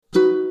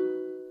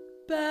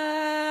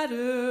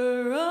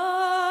Batter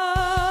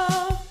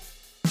up.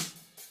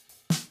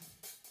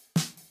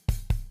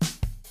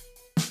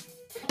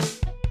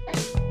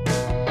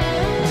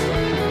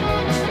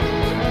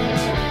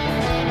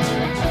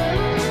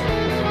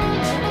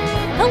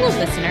 Hello,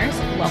 listeners.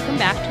 Welcome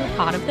back to A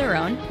Pod of Their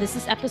Own. This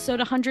is episode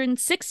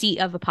 160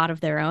 of A Pod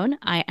of Their Own.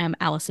 I am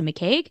Allison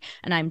McCaig,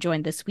 and I'm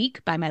joined this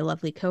week by my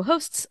lovely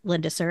co-hosts,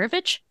 Linda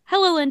Surovich.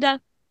 Hello,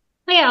 Linda.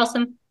 Hi,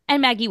 Allison.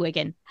 And Maggie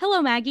Wiggin.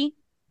 Hello, Maggie.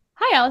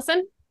 Hi,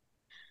 Allison.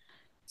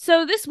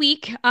 So this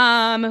week,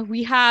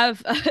 we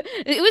have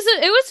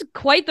it was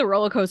quite the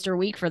roller coaster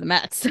week for the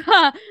Mets.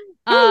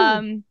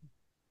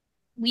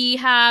 We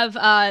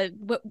have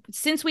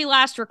since we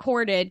last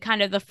recorded,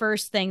 kind of the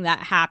first thing that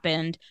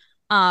happened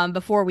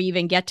before we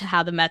even get to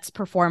how the Mets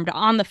performed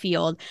on the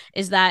field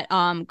is that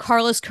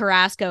Carlos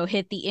Carrasco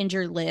hit the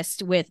injured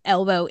list with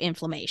elbow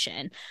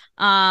inflammation.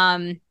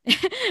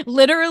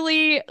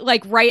 Literally,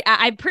 like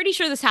I'm pretty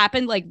sure this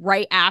happened like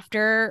right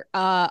after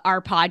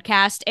our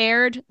podcast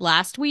aired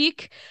last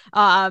week.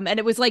 And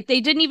it was like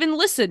they didn't even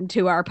listen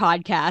to our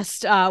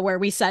podcast where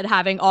we said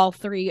having all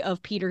three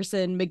of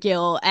Peterson,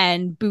 McGill,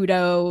 and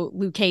Budo,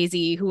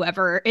 Lucchesi,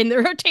 whoever in the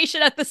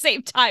rotation at the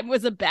same time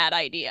was a bad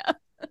idea.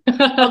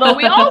 Although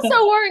we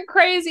also weren't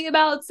crazy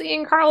about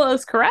seeing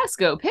Carlos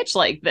Carrasco pitch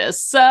like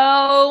this,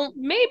 so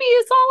maybe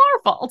it's all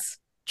our fault.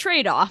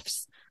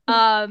 Trade-offs.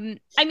 I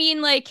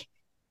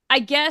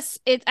guess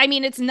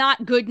it's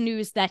not good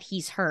news that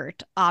he's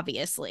hurt,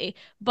 obviously,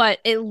 but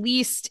at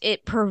least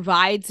it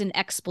provides an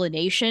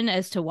explanation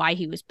as to why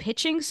he was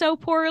pitching so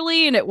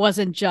poorly, and it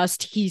wasn't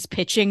just he's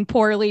pitching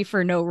poorly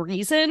for no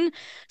reason.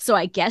 So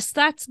I guess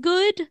that's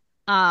good.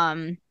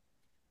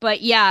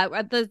 But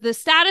yeah, the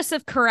status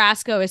of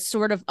Carrasco is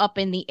sort of up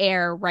in the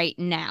air right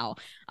now.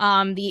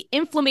 The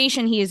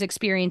inflammation he is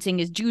experiencing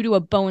is due to a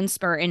bone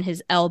spur in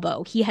his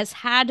elbow. He has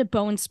had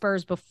bone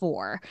spurs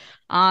before.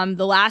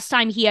 The last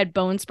time he had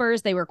bone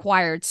spurs, they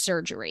required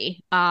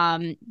surgery.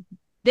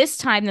 This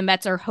time, the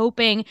Mets are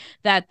hoping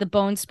that the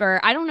bone spur,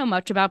 I don't know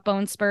much about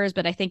bone spurs,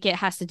 but I think it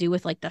has to do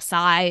with like the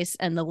size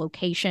and the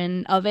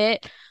location of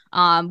it,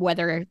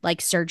 whether like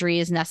surgery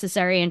is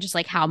necessary and just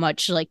like how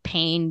much like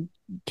pain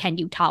can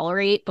you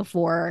tolerate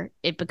before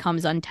it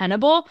becomes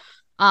untenable.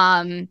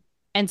 And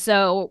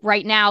so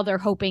right now they're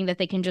hoping that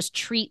they can just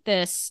treat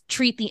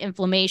the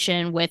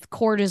inflammation with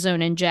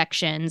cortisone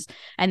injections,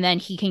 and then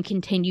he can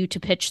continue to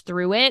pitch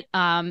through it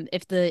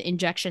if the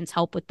injections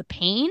help with the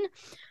pain.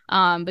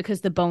 Because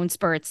the bone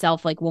spur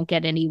itself like won't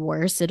get any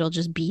worse. It'll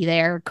just be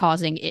there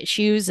causing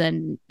issues,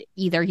 and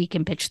either he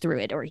can pitch through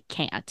it or he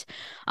can't.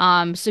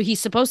 So he's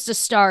supposed to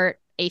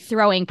start a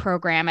throwing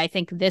program, I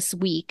think, this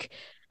week.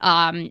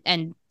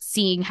 And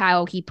seeing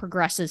how he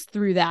progresses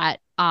through that,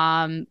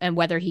 and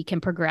whether he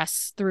can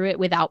progress through it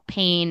without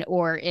pain,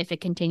 or if it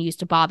continues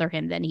to bother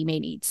him, then he may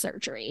need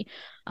surgery.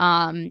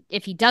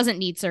 If he doesn't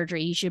need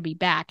surgery, he should be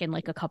back in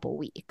like a couple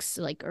weeks,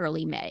 like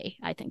early May,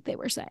 I think they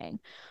were saying.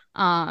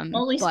 Well,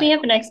 at least we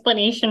have an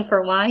explanation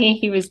for why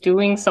he was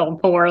doing so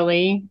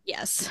poorly.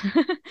 Yes.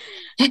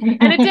 And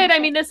it did. I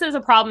mean, this is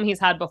a problem he's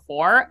had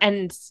before,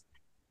 and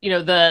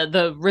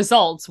the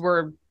results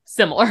were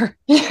similar.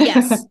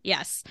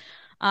 Yes.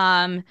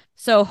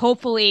 So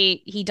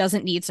hopefully he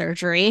doesn't need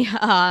surgery,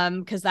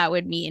 because that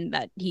would mean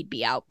that he'd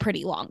be out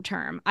pretty long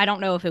term. I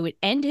don't know if it would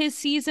end his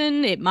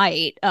season. It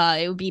might.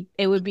 It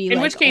would be in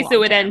like which case it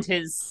would end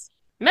his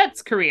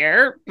Mets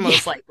career,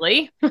 most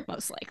likely.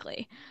 Most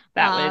likely.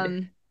 That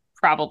would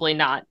probably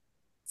not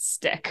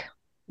stick.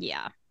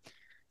 Yeah.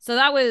 So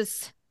that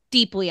was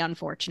deeply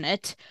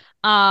unfortunate.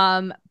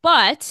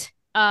 But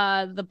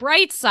the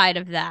bright side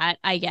of that,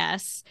 I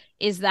guess,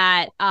 is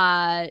that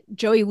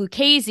Joey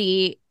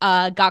Lucchesi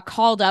got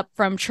called up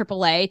from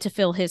AAA to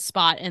fill his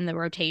spot in the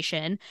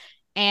rotation,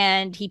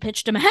 and he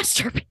pitched a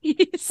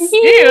masterpiece.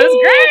 It was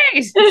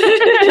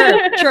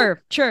great. Chirp,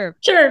 chirp,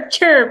 chirp,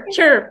 chirp,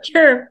 chirp,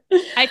 chirp.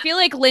 I feel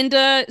like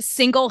Linda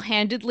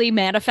single-handedly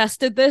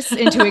manifested this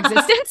into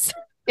existence.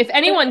 If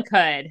anyone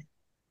could.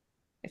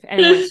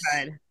 I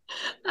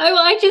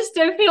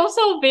feel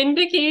so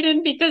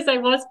vindicated because I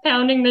was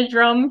pounding the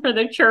drum for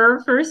the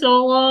chirp for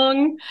so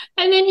long,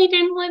 and then he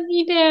didn't let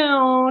me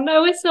down. I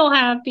was so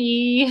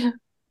happy.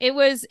 It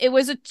was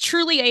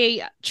truly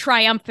a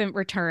triumphant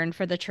return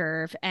for the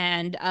Churv,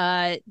 and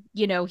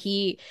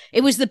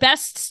it was the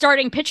best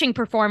starting pitching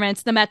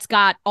performance the Mets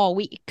got all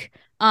week.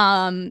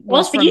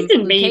 All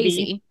season,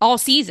 maybe. All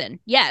season,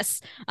 yes.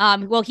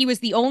 Well, he was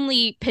the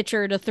only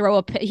pitcher to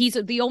throw he's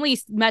the only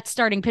Mets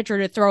starting pitcher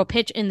to throw a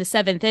pitch in the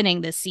 7th inning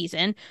this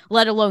season,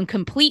 let alone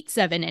complete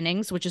 7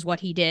 innings, which is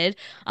what he did.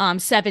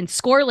 7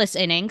 scoreless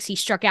innings. He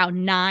struck out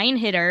 9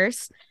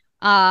 hitters.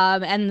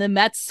 And the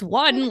Mets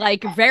won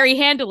like very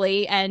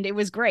handily, and it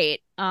was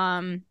great.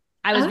 I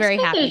was very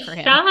happy for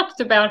him. Shocked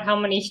about how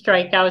many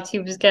strikeouts he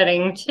was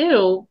getting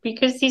too,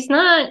 because he's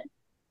not.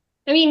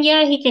 I mean,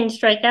 yeah, he can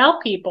strike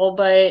out people,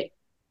 but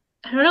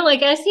I don't know,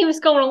 like as he was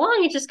going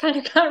along, it just kind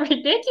of got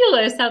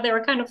ridiculous how they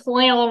were kind of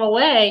flailing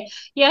away.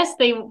 Yes,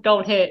 they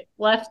don't hit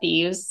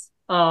lefties.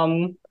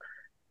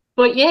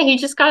 But yeah, he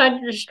just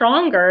got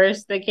stronger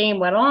as the game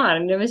went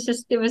on. It was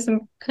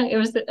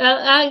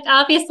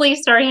obviously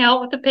starting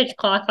out with a pitch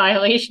clock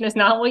violation is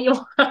not what you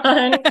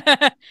want.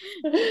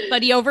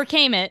 But he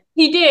overcame it.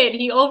 He did.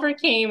 He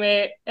overcame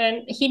it.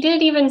 And he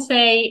did even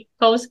say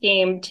post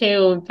game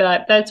too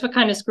that that's what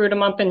kind of screwed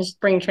him up in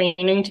spring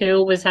training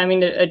too, was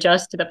having to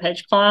adjust to the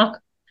pitch clock.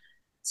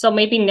 So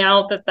maybe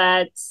now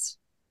that's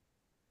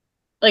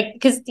like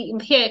because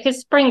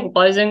spring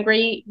wasn't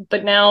great,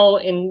 but now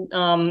in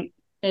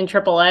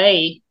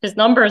AAA, his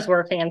numbers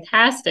were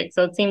fantastic.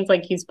 So it seems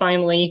like he's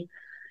finally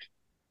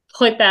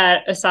put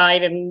that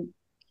aside, and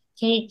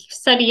he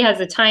said he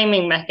has a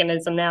timing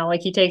mechanism now.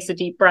 Like he takes a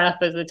deep breath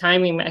as a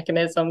timing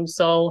mechanism.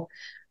 So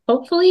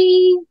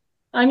hopefully,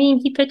 I mean,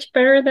 he pitched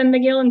better than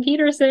McGill and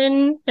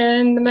Peterson,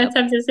 and the Mets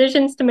have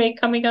decisions to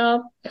make coming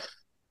up.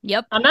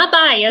 Yep. I'm not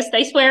biased.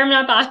 I swear I'm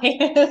not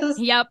biased.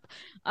 Yep.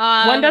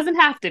 One doesn't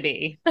have to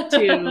be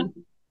to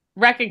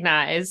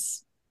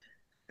recognize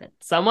that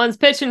someone's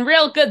pitching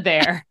real good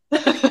there.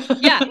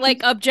 Yeah,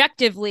 like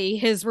objectively,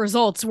 his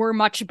results were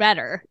much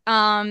better.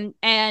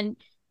 And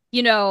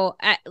you know,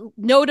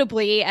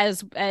 notably,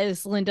 as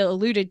Linda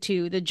alluded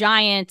to, the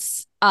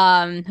Giants,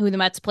 who the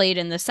Mets played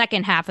in the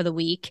second half of the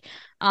week,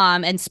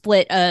 and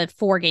split a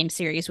 4-game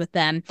series with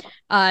them.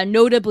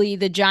 Notably,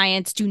 the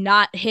Giants do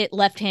not hit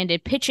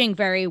left-handed pitching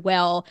very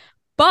well.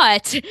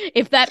 But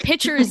if that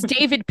pitcher is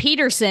David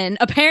Peterson,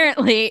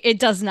 apparently it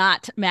does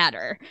not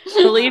matter.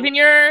 Believe in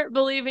your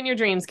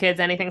dreams, kids.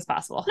 Anything's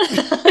possible.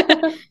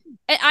 I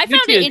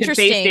found it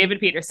interesting. Face David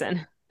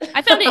Peterson.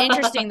 I found it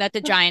interesting that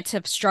the Giants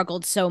have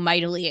struggled so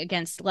mightily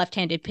against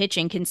left-handed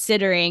pitching,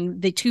 considering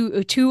the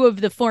two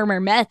of the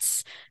former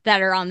Mets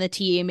that are on the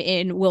team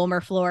in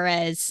Wilmer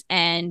Flores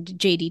and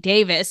J.D.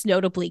 Davis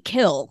notably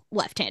kill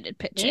left-handed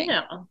pitching.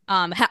 Yeah.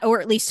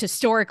 Or at least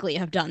historically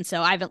have done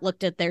so. I haven't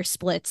looked at their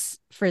splits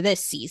for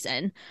this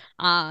season,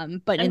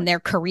 but in their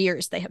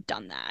careers they have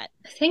done that.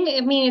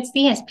 I mean, it's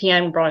the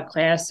ESPN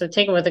broadcast, so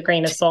take it with a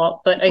grain of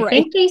salt. But I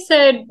think they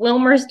said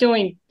Wilmer's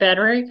doing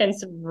better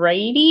against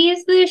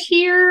righties this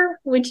year,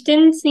 which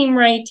didn't seem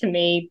right to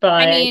me.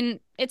 But I mean,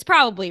 it's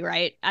probably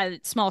right.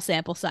 Small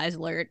sample size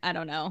alert. I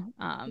don't know.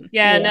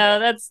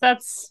 No,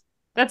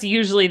 that's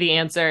usually the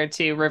answer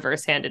to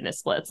reverse-handedness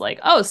splits. Like,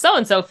 oh, so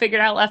and so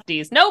figured out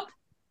lefties. Nope.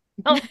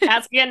 I'll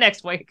ask again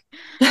next week.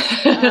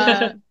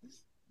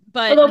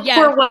 But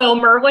poor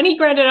Wilmer, when he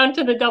granted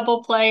onto the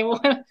double play,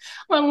 when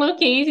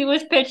Lucchesi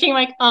was pitching,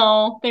 like,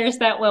 oh, there's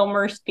that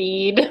Wilmer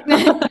speed.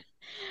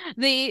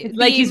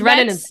 He's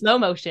running in slow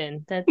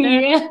motion.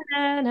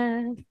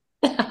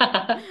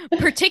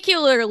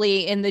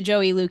 Particularly in the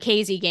Joey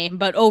Lucchesi game,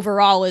 but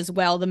overall as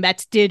well, the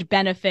Mets did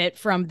benefit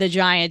from the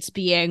Giants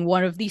being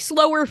one of the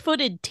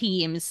slower-footed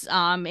teams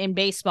in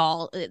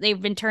baseball.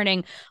 They've been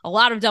turning a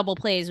lot of double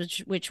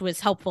plays, which was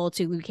helpful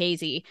to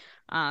Lucchesi.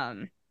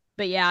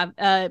 But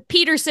yeah,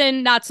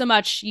 Peterson, not so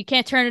much. You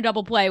can't turn a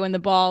double play when the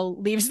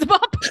ball leaves the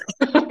bump.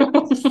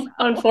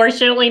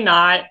 Unfortunately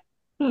not.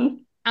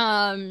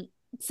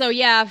 So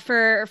yeah,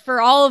 for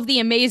all of the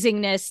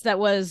amazingness that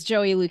was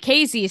Joey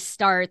Lucchesi's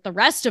start, the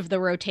rest of the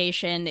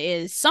rotation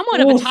is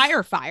somewhat of a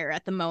tire fire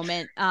at the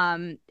moment.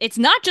 It's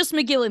not just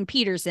McGill and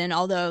Peterson,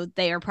 although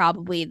they are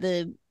probably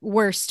the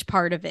worst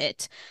part of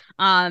it.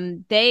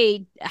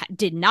 They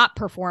did not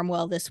perform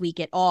well this week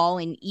at all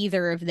in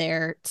either of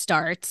their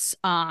starts.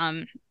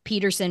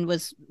 Peterson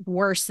was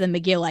worse than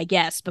McGill, I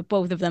guess, but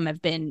both of them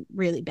have been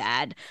really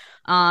bad.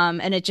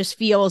 And it just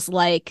feels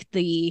like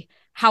the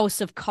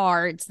house of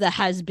cards that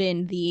has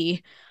been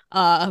the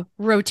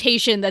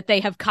rotation that they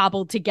have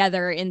cobbled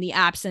together in the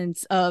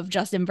absence of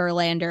Justin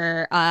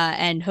Verlander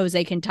and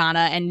Jose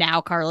Quintana, and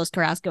now Carlos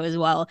Carrasco as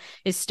well,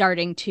 is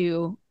starting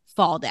to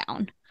fall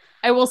down.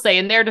 I will say,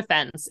 in their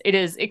defense, it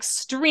is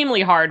extremely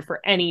hard for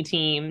any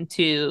team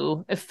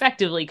to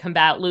effectively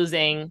combat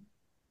losing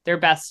their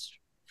best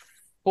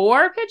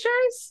 4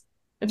 pitchers.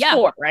 It's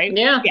 4, right?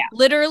 Yeah.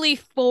 Literally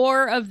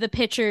 4 of the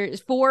pitchers,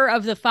 4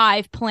 of the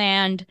 5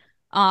 planned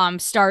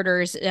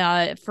starters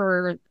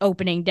for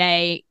opening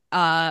day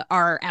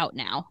are out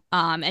now.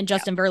 And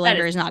Justin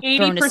Verlander is not 80%.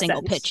 Thrown a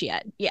single pitch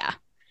yet. Yeah.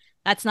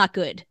 That's not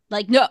good.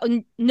 Like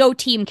no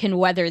team can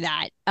weather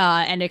that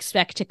and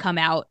expect to come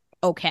out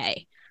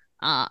okay.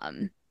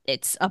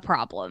 It's a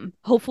problem.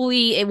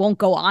 Hopefully it won't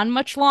go on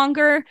much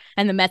longer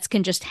and the Mets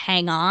can just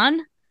hang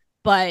on,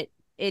 but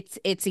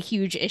it's a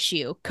huge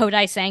issue.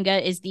 Kodai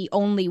Senga is the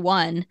only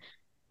one,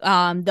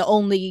 the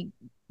only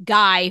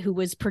guy who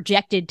was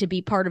projected to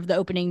be part of the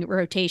opening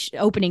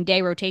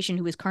day rotation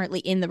who is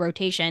currently in the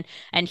rotation,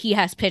 and he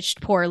has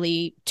pitched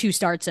poorly 2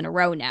 starts in a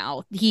row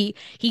now. He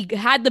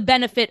had the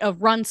benefit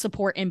of run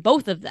support in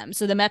both of them,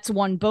 so the Mets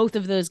won both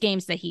of those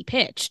games that he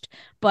pitched,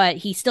 but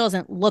he still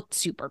hasn't looked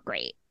super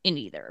great in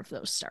either of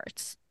those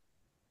starts.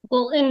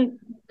 Well, and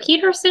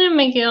Peterson and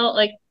McGill,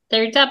 like,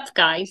 they're depth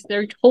guys.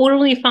 They're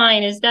totally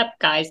fine as depth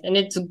guys, and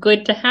it's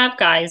good to have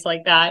guys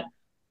like that,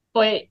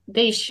 but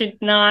they should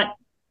not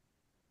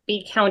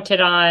be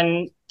counted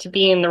on to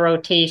be in the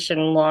rotation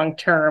long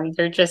term.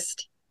 They're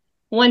just,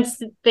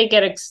 once they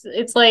get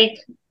it's like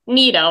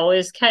Nito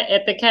is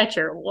at the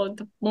catcher. Well,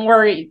 the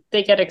more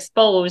they get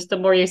exposed, the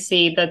more you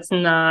see that's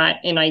not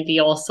an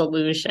ideal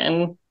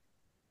solution.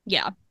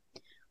 Yeah.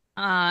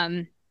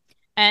 And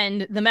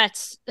the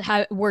Mets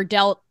were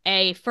dealt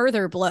a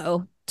further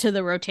blow to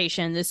the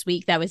rotation this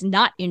week that was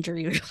not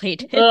injury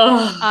related,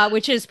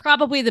 which is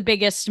probably the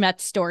biggest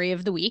Mets story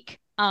of the week.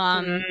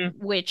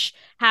 Which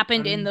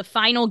happened in the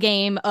final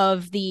game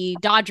of the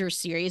Dodgers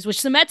series,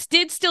 which the Mets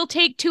did still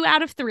take 2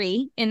 out of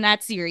 3 in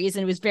that series,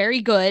 and it was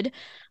very good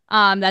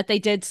that they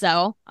did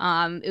so.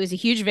 It was a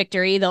huge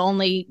victory. The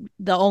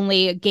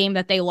only game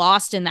that they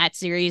lost in that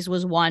series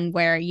was one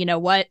where, you know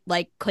what,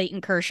 like Clayton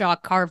Kershaw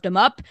carved him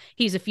up.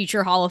 He's a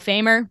future Hall of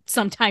Famer.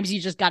 Sometimes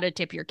you just got to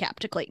tip your cap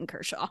to Clayton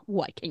Kershaw.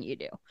 What can you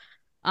do?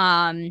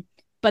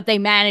 But they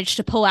managed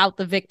to pull out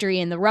the victory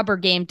in the rubber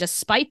game,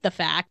 despite the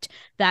fact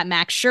that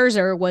Max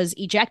Scherzer was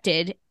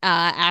ejected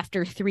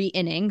after 3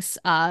 innings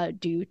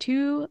due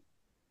to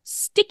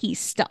sticky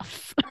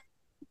stuff.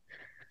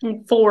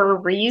 For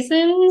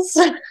reasons?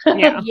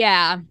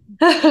 Yeah.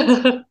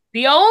 The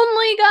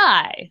only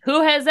guy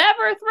who has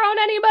ever thrown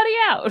anybody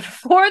out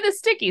for the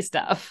sticky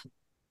stuff,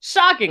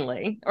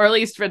 shockingly, or at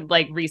least for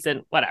like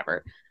recent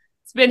whatever.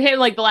 It's been him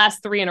like the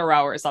last 3 in a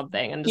row or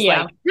something. And just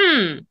like,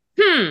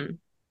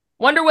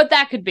 wonder what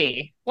that could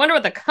be. Wonder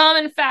what the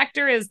common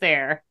factor is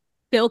there.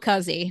 Bill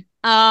Cuzzy.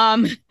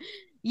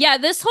 Yeah,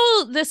 this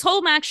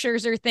whole Max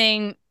Scherzer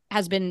thing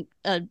has been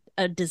a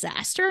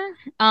disaster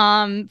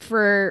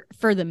for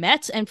the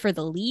Mets and for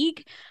the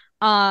league.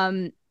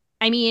 I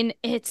mean,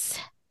 it's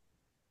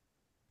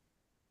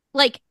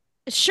like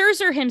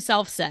Scherzer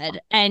himself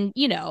said, and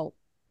you know,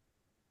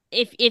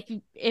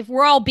 if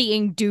we're all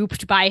being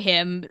duped by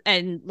him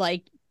and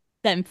like,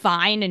 then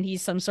fine, and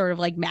he's some sort of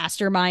like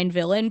mastermind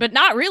villain, but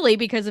not really,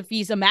 because if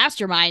he's a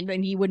mastermind,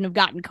 then he wouldn't have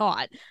gotten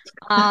caught.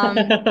 But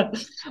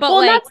well,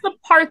 like, that's the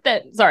part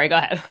that, sorry, go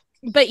ahead.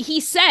 But he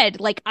said,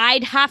 like,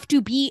 I'd have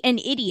to be an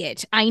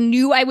idiot. I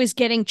knew I was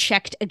getting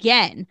checked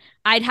again.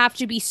 I'd have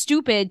to be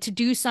stupid to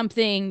do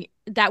something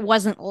that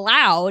wasn't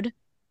allowed,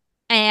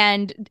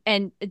 and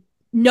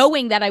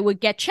knowing that I would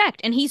get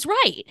checked. And he's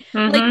right.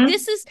 Like,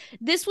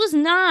 this was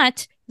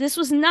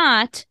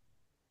not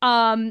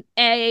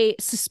a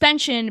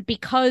suspension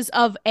because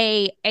of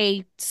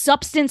a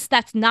substance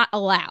that's not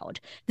allowed.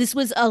 This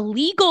was a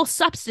legal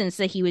substance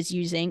that he was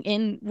using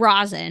in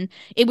rosin.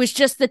 It was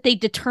just that they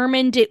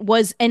determined it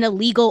was an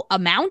illegal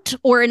amount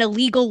or an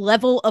illegal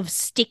level of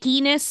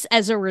stickiness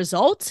as a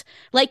result.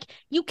 Like,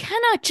 you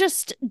cannot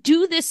just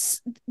do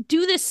this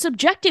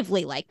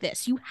subjectively like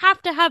this. You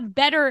have to have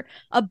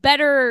a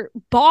better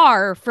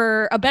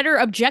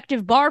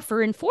objective bar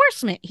for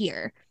enforcement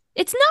here.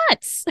 It's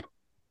nuts.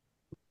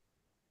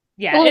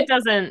 Yeah, well, it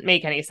doesn't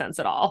make any sense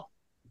at all.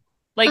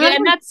 Like,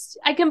 and that's,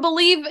 I can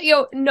believe, you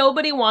know,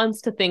 nobody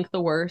wants to think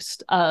the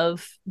worst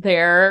of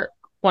their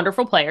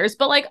wonderful players,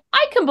 but like,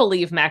 I can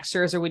believe Max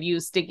Scherzer would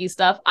use sticky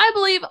stuff. I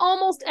believe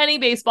almost any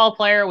baseball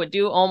player would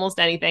do almost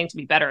anything to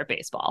be better at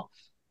baseball,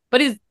 but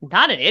he's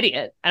not an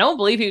idiot. I don't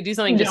believe he would do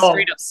something just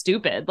straight up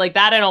stupid like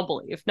that. I don't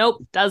believe.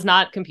 Nope, does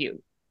not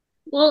compute.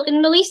 Well,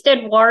 and at least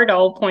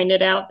Eduardo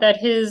pointed out that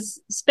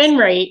his spin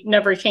rate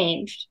never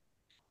changed.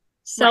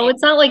 So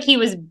It's not like he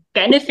was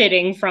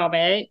benefiting from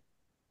it.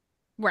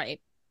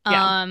 Right.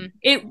 Yeah.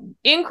 It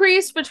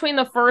increased between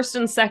the first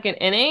and second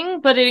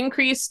inning, but it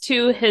increased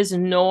to his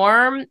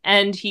norm,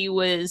 and he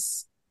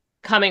was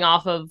coming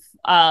off of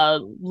a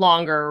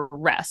longer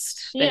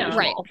rest than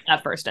usual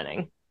that first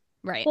inning.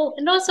 Right. Well,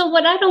 and also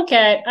what I don't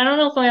get, I don't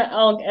know if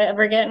I'll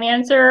ever get an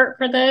answer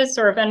for this,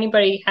 or if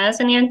anybody has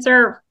an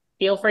answer,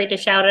 feel free to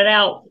shout it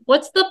out.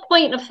 What's the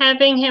point of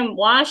having him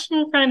wash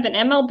in front of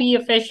an MLB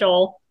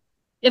official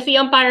if the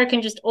umpire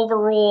can just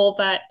overrule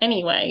that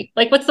anyway?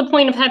 Like, what's the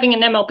point of having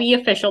an MLB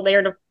official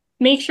there to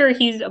make sure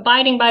he's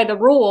abiding by the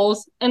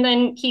rules, and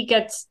then he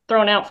gets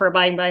thrown out for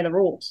abiding by the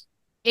rules?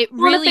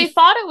 Well, if they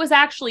thought it was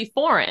actually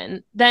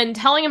foreign, then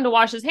telling him to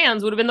wash his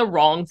hands would have been the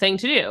wrong thing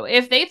to do.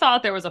 If they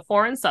thought there was a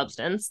foreign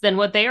substance, then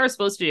what they are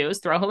supposed to do is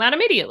throw him out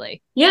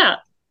immediately. Yeah.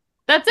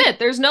 That's it.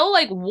 There's no,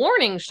 like,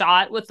 warning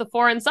shot with the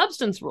foreign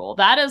substance rule.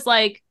 That is,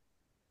 like,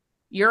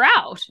 you're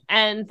out.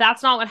 And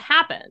that's not what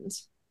happened.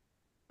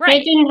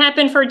 Right. It didn't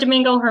happen for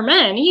Domingo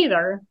Germán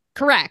either.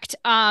 Correct.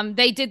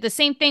 They did the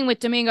same thing with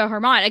Domingo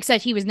Germán,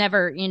 except he was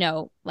never, you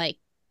know, like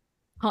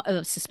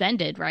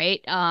suspended,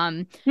 right?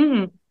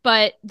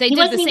 But he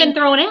wasn't even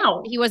thrown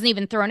out. He wasn't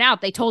even thrown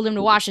out. They told him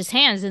to wash his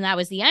hands, and that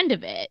was the end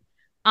of it.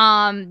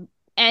 And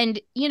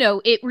you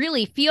know, it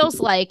really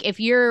feels like if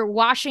you're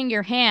washing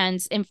your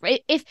hands,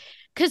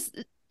 because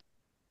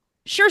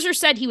Scherzer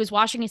said he was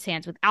washing his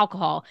hands with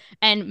alcohol,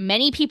 and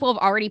many people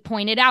have already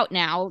pointed out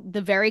now the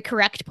very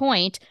correct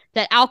point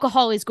that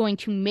alcohol is going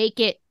to make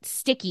it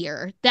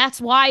stickier.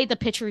 That's why the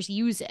pitchers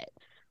use it.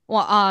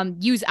 Well,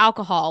 use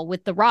alcohol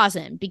with the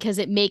rosin, because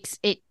it makes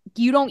it.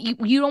 You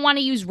don't want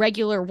to use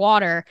regular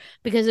water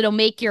because it'll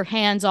make your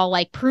hands all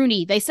like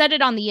pruny. They said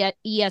it on the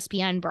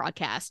ESPN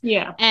broadcast.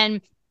 Yeah,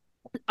 and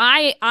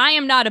I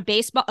am not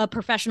a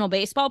professional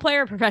baseball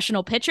player, a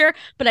professional pitcher,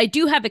 but I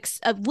do have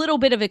a little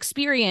bit of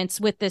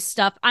experience with this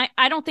stuff.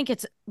 I don't think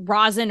it's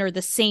rosin or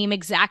the same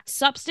exact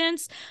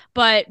substance,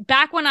 but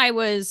back when I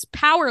was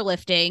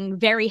powerlifting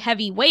very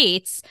heavy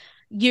weights,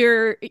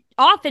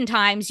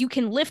 oftentimes you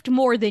can lift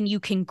more than you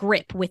can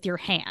grip with your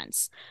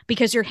hands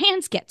because your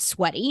hands get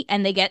sweaty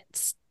and they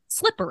get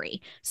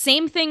slippery.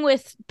 Same thing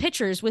with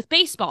pitchers with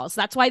baseballs.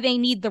 That's why they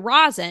need the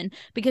rosin,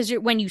 because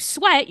when you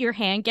sweat, your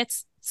hand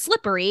gets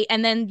slippery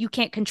and then you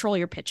can't control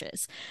your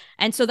pitches.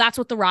 And so that's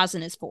what the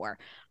rosin is for.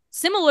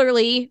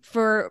 Similarly,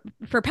 for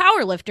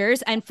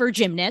powerlifters and for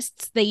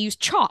gymnasts, they use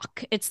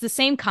chalk. It's the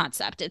same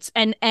concept.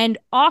 And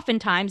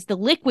oftentimes the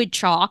liquid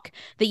chalk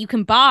that you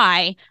can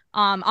buy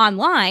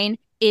online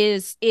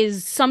is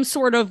some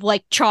sort of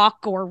like chalk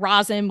or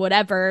rosin,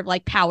 whatever,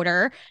 like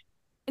powder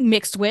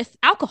mixed with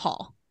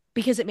alcohol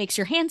because it makes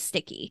your hands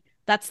sticky.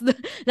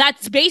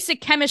 That's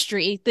basic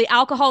chemistry. The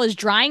alcohol is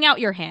drying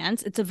out your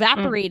hands. It's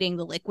evaporating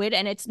the liquid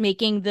and it's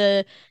making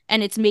the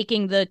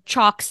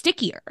chalk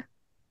stickier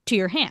to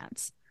your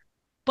hands.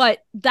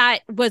 But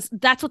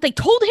that's what they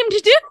told him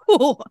to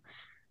do.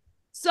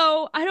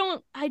 So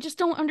I just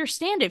don't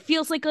understand. It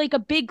feels like a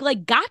big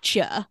like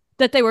gotcha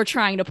that they were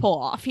trying to pull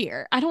off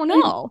here. I don't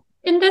know.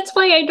 And that's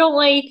why I don't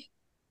like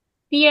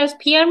the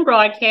ESPN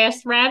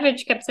broadcast.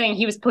 Ravage kept saying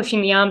he was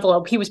pushing the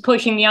envelope. He was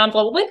pushing the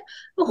envelope. Like,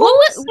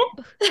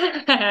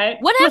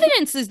 what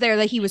evidence is there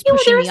that he was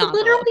pushing the envelope?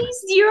 There's literally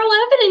zero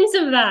evidence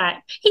of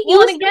that. He Well,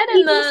 was and again,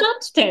 in the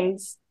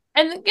substance.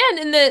 And again,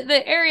 in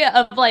the area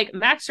of like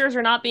Max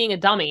Scherzer not being a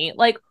dummy,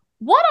 like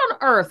what on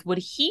earth would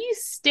he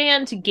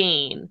stand to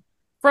gain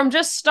from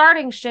just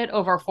starting shit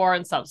over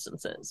foreign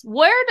substances?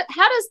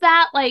 How does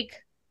that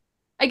like?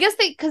 I guess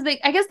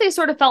they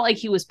sort of felt like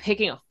he was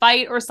picking a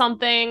fight or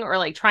something, or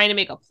like trying to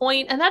make a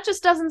point, and that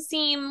just doesn't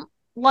seem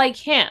like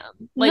him.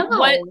 Like No.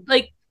 what?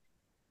 Like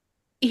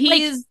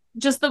he's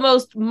just the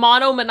most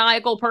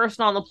monomaniacal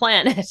person on the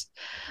planet.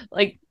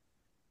 Like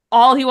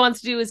all he wants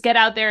to do is get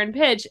out there and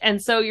pitch,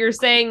 and so you're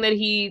saying that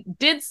he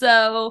did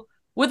so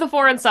with a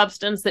foreign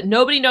substance that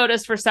nobody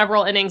noticed for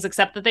several innings,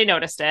 except that they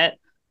noticed it,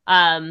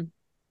 and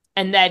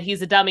that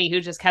he's a dummy who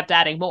just kept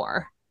adding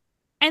more.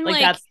 And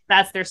like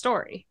that's their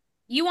story.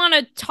 You want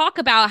to talk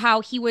about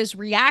how he was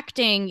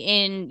reacting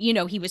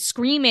he was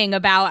screaming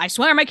about, I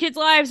swear my kids'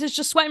 lives is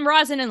just sweat and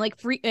rosin and like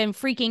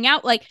freaking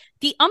out. Like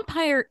the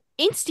umpire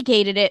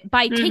instigated it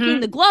by taking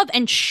the glove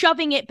and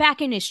shoving it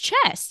back in his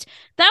chest.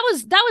 That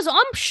was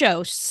ump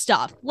show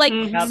stuff. Like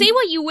say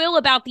what you will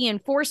about the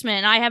enforcement,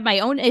 and I have my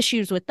own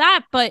issues with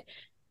that, but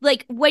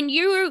like when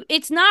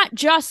it's not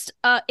just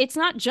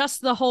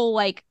the whole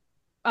like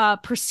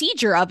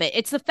procedure of it.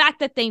 It's the fact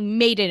that they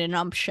made it an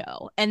ump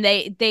show, and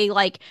they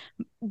like,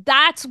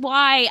 that's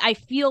why I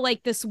feel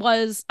like this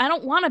was, I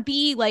don't want to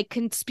be like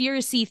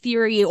conspiracy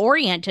theory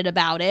oriented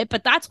about it,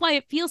 but that's why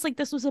it feels like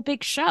this was a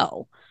big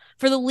show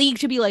for the league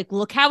to be like,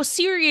 look how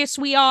serious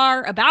we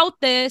are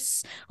about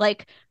this.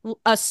 Like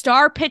a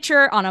star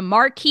pitcher on a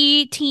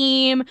marquee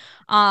team,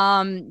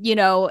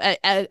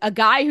 a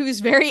guy who's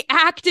very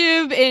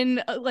active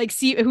in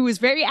who was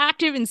very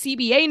active in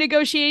CBA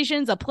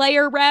negotiations, a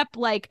player rep,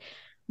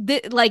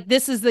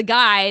 this is the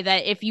guy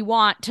that if you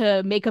want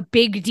to make a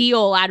big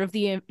deal out of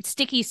the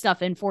sticky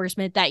stuff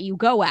enforcement that you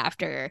go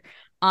after.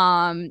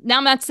 Now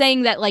I'm not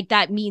saying that like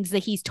that means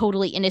that he's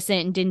totally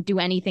innocent and didn't do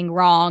anything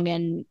wrong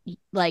and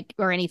like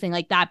or anything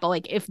like that, but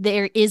like if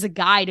there is a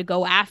guy to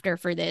go after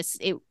for this,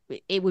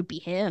 it would be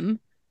him,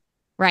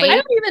 right? But I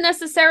don't even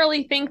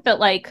necessarily think that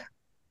like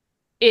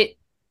it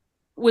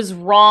was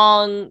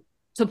wrong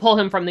to pull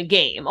him from the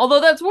game, although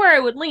that's where I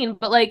would lean.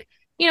 But like,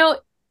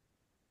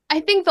 I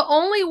think the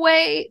only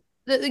way,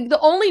 the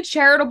only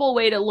charitable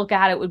way to look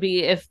at it would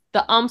be if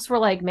the umps were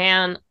like,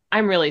 man,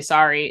 I'm really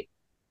sorry.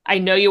 I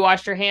know you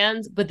washed your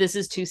hands, but this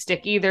is too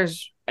sticky.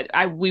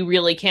 We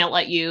really can't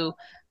let you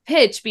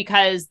pitch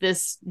because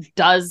this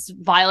does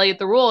violate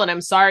the rule. And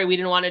I'm sorry, we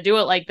didn't want to do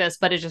it like this,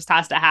 but it just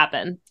has to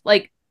happen.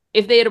 Like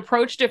if they had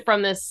approached it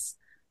from this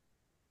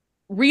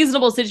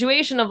reasonable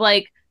situation of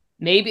like,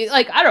 maybe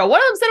like, I don't know, one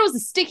of them said it was the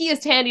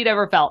stickiest hand he'd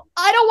ever felt.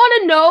 I don't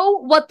want to know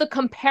what the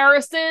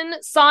comparison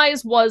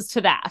size was to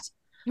that.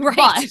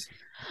 Right.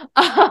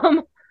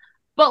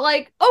 But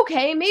like,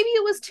 okay, maybe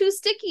it was too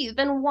sticky.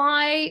 Then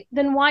why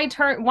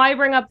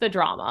bring up the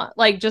drama?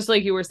 Like, just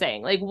like you were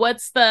saying, like,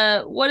 what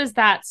does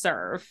that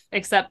serve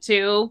except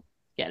to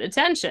get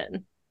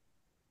attention?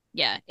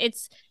 Yeah,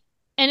 it's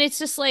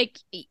just like,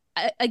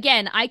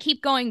 again, I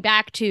keep going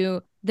back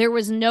to, there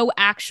was no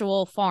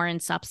actual foreign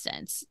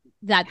substance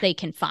that they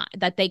can find,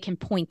 that they can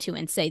point to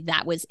and say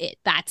that was it.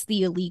 That's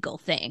the illegal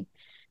thing.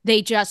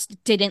 They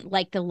just didn't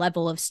like the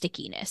level of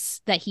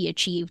stickiness that he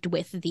achieved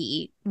with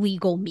the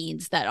legal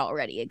means that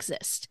already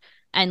exist.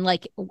 And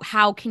like,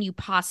 how can you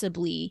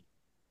possibly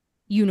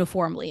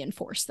uniformly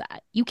enforce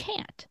that? You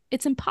can't.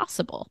 It's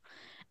impossible.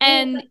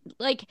 And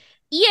like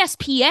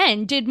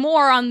ESPN did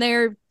more on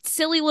their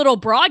silly little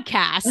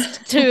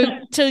broadcast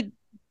to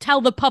tell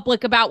the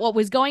public about what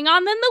was going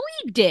on than the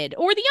league did,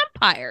 or the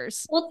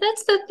umpires. Well,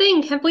 that's the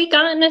thing. Have we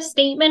gotten a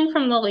statement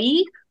from the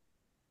league?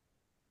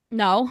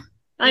 No.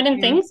 I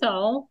didn't think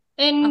so.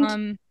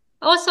 And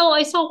also,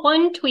 I saw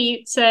one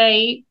tweet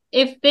say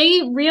if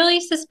they really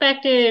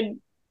suspected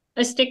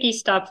a sticky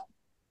stuff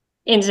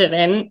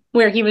incident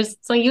where he was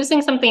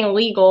using something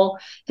illegal,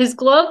 his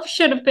glove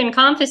should have been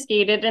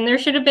confiscated and there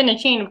should have been a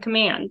chain of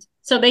command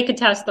so they could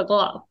test the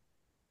glove.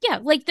 Yeah,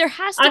 like there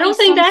has to I don't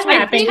think that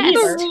happened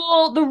either.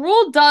 The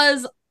rule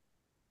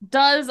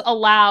does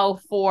allow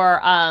for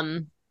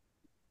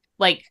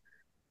like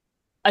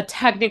a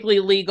technically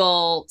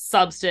legal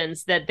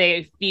substance that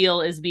they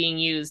feel is being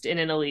used in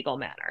an illegal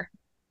manner.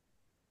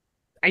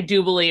 I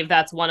do believe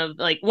that's one of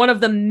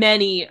the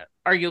many,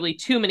 arguably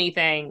too many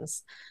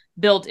things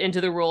built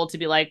into the rule to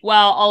be like,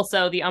 well,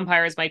 also the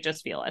umpires might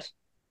just feel it.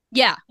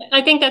 Yeah.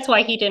 I think that's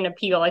why he didn't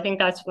appeal. I think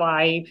that's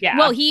why. Yeah.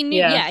 Well, he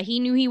knew he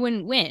knew he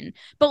wouldn't win.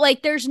 But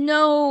like there's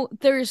no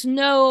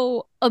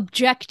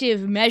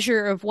objective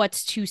measure of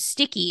what's too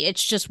sticky.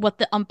 It's just what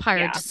the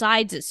umpire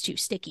decides is too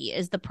sticky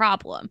is the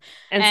problem.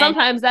 And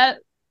sometimes that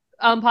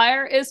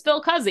umpire is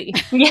Phil Cuzzy.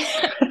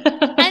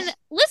 And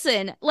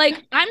listen,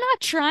 like I'm not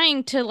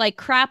trying to like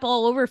crap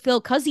all over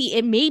Phil Cuzzy.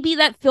 It may be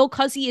that Phil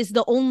Cuzzy is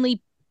the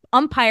only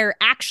umpire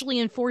actually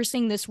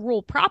enforcing this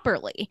rule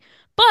properly.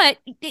 But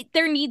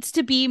there needs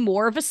to be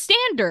more of a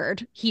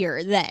standard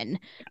here then.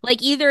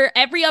 Like either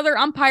every other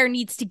umpire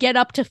needs to get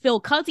up to Phil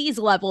Cuzzy's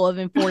level of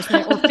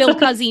enforcement or Phil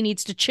Cuzzy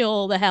needs to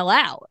chill the hell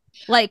out.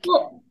 Like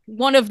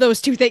one of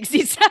those two things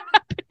needs to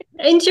happen.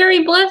 In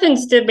Jerry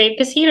Blevins' debate,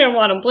 because he didn't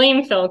want to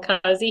blame Phil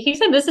Cuzzy, he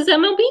said this is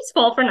MLB's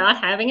fault for not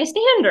having a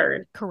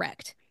standard.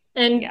 Correct.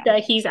 And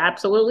he's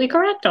absolutely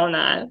correct on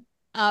that.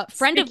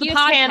 Friend of the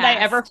podcast. Hand I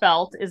ever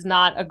felt is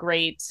not a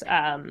great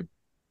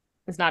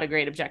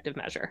objective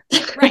measure.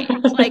 Right.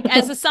 Like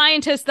as a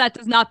scientist, that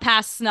does not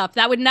pass snuff.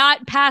 That would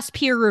not pass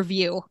peer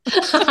review.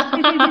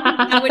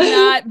 that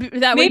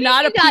would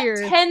not appear.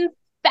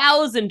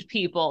 10,000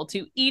 people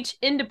to each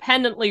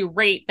independently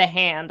rate the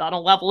hand on a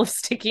level of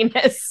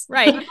stickiness.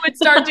 Right. We would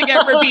start to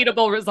get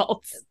repeatable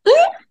results.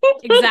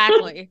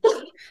 Exactly.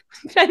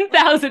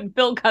 10,000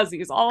 Phil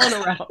Cuzzies all in a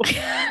row.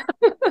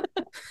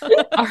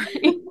 All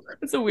right.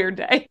 It's a weird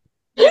day.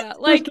 Yeah,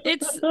 like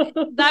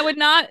that would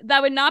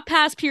not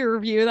pass peer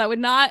review. That would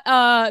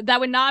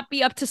not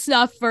be up to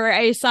snuff for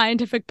a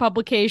scientific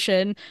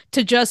publication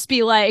to just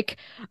be like.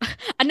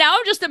 And now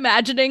I'm just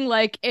imagining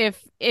like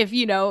if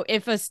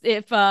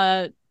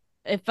a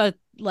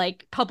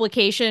like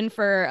publication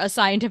for a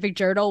scientific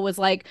journal was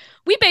like,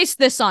 we based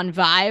this on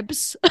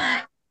vibes.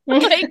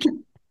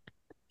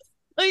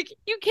 Like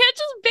you can't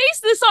just base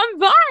this on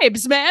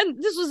vibes, man.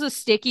 This was the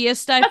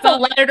stickiest I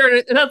felt.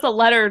 That's a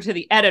letter to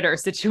the editor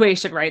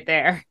situation right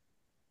there.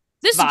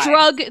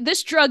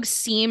 This drug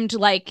seemed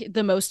like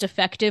the most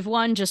effective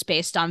one just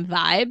based on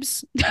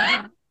vibes.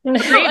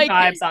 Great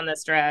vibes on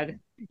this drug.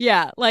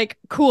 Yeah, like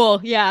cool.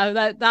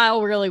 Yeah,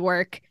 that'll really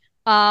work.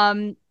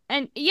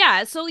 And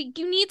yeah, so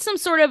you need some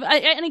sort of,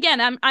 and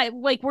again,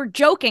 we're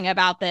joking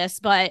about this,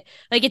 but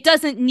like it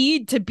doesn't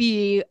need to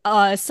be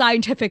a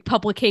scientific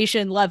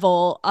publication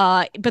level,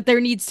 but there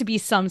needs to be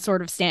some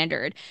sort of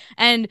standard.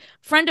 And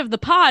friend of the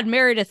pod,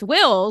 Meredith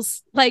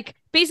Wills, like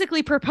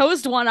basically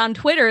proposed one on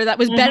Twitter that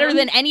was better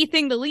than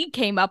anything the league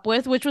came up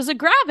with, which was a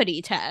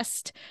gravity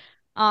test.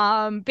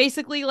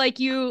 Basically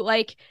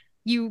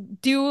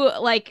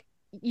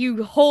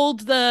you hold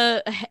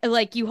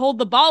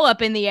the ball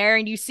up in the air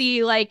and you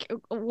see like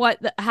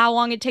how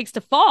long it takes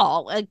to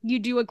fall. Like you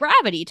do a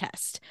gravity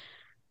test,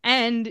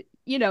 and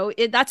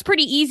that's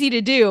pretty easy to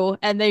do,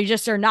 and they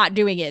just are not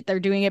doing it. They're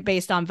doing it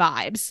based on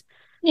vibes.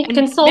 Yeah,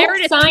 consult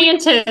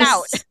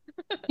scientists.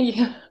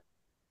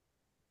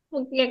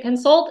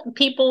 Consult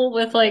people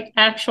with like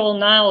actual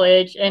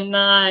knowledge and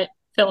not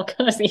Phil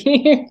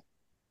Cuzzy.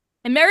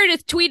 And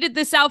Meredith tweeted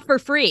this out for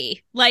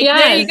free. Like,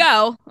 there you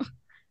go.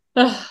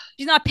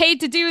 She's not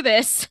paid to do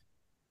this.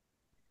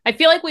 I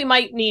feel like we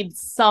might need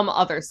some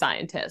other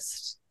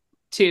scientist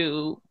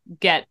to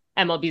get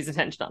MLB's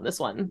attention on this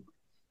one.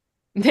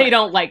 They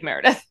don't like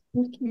Meredith.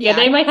 Yeah,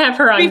 they might have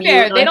her on mute.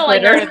 Fair, they don't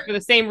like Meredith for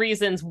the same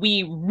reasons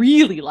we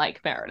really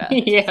like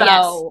Meredith.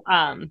 So,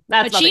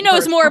 but she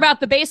knows more about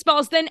the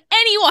baseballs than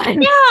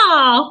anyone.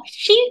 Yeah,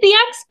 she's the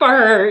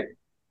expert.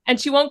 And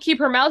she won't keep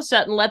her mouth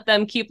shut and let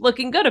them keep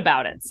looking good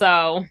about it.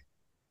 So,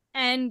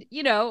 and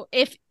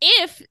if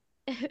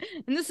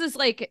and this is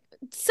like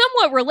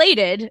somewhat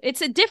related,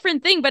 it's a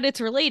different thing, but it's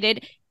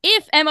related.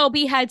 If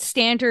MLB had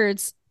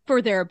standards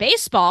for their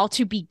baseball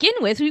to begin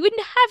with, we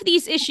wouldn't have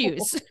these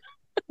issues.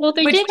 Well,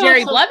 which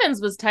Jerry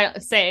Blevins was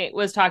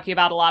talking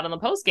about a lot on the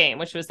post game,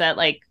 which was that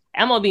like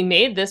MLB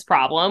made this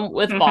problem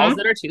with balls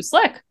that are too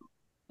slick.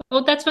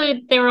 Well, that's what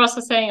they were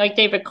also saying. Like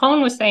David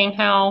Cohn was saying,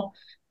 how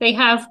they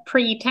have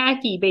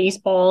pre-tacky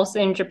baseballs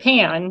in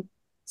Japan,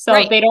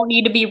 so they don't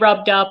need to be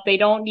rubbed up. They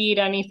don't need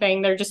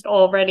anything. They're just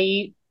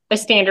already a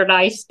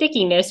standardized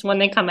stickiness when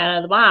they come out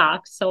of the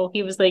box. So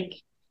he was like,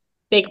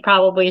 they could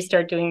probably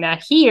start doing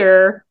that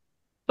here.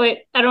 But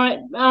I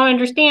don't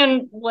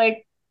understand,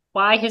 like,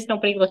 why has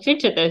nobody looked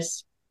into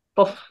this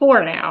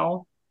before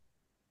now?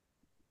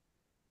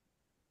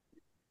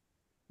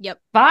 Yep.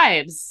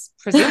 Vibes,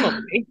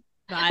 presumably.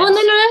 Well, and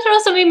then that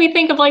also made me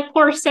think of like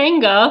poor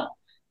Senga.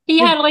 He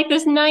had like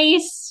this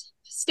nice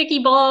sticky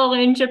ball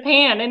in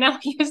Japan, and now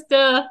he has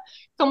to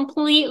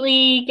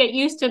completely get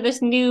used to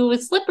this new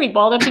slippery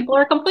ball that people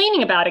are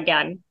complaining about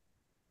again.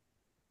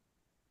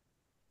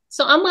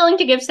 So I'm willing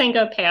to give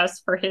Senga a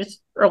pass for his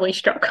early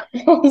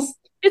struggles.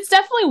 It's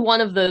definitely one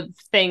of the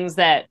things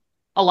that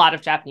a lot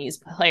of Japanese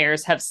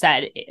players have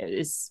said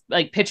is,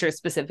 like pitchers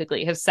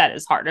specifically, have said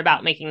is hard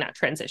about making that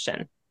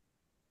transition.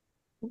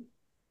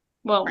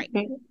 Well,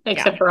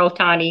 except for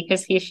Ohtani,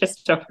 because he's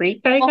just a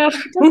freak, I guess.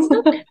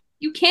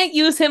 You can't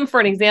use him for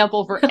an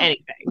example for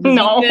anything.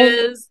 No. He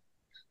is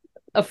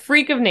a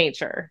freak of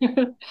nature.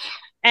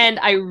 And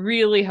I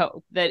really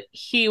hope that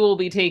he will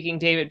be taking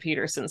David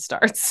Peterson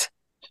starts.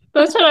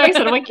 That's what I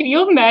said. I'm like, can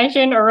you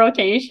imagine a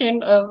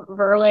rotation of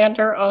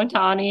Verlander,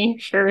 Ohtani,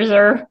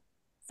 Scherzer,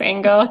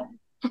 Senga?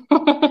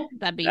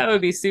 That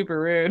would be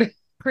super rude.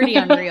 Pretty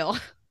unreal.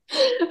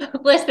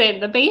 Listen,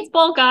 the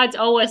baseball gods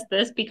owe us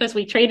this because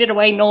we traded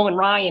away Nolan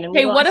Ryan and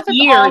hey, what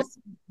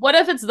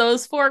if it's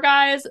those four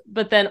guys,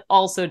 but then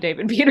also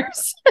David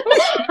Peterson?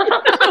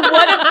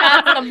 What if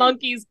that's the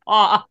monkey's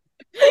paw?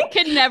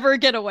 Can never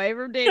get away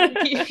from David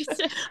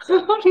Peterson.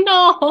 Oh,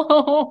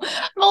 no.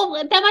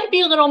 Well, that might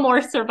be a little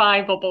more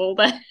survivable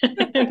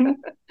then.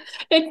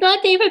 It's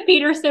not David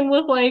Peterson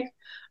with like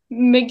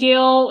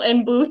McGill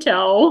and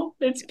Buto.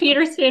 It's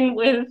Peterson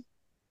with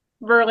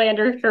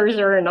Verlander,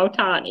 Scherzer, and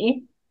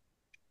Ohtani.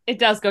 It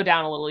does go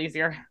down a little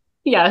easier.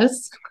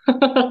 Yes.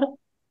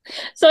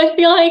 So I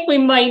feel like we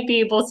might be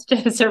able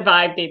to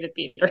survive David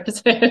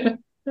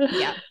Peterson.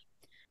 Yeah.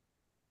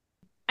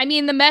 I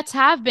mean, the Mets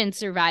have been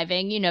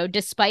surviving,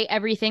 despite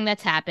everything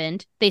that's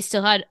happened. They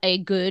still had a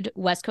good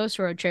West Coast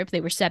road trip.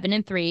 They were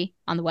 7-3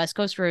 on the West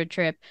Coast road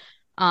trip.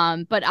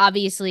 But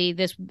obviously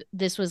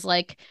this was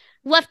like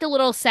left a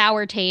little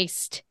sour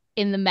taste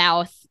in the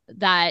mouth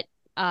that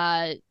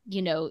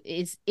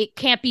it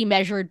can't be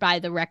measured by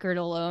the record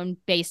alone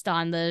based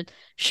on the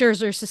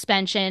Scherzer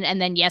suspension.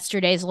 And then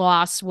yesterday's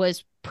loss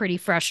was pretty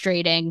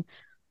frustrating.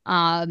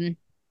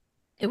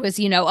 It was,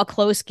 a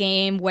close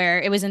game where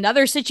it was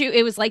another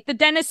it was like the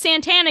Dennis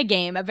Santana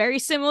game, a very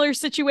similar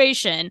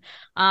situation,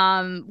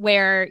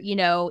 where,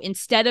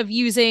 instead of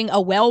using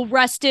a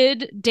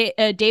well-rested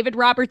David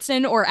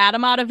Robertson or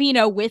Adam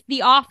Ottavino with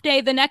the off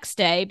day the next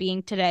day,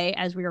 being today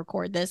as we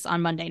record this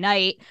on Monday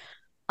night,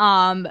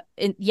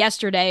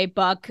 yesterday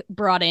Buck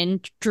brought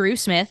in Drew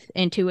Smith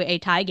into a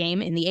tie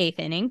game in the 8th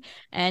inning,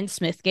 and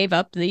Smith gave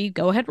up the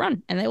go-ahead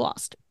run and they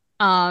lost.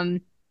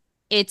 I'm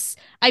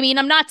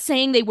not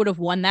saying they would have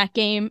won that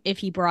game if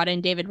he brought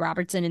in David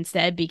Robertson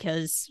instead,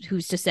 because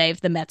who's to say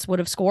if the Mets would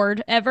have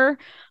scored ever.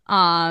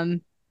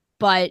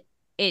 But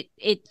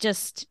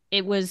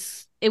it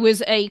was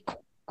a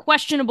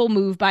questionable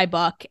move by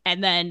Buck.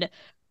 And then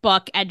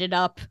Buck ended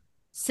up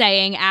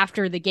saying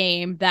after the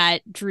game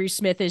that Drew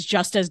Smith is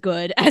just as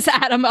good as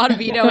Adam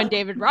Ottavino and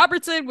David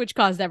Robertson, which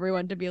caused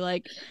everyone to be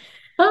like,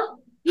 huh?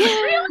 Yeah,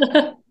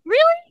 really?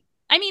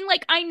 I mean,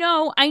 like, I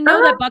know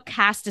that Buck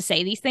has to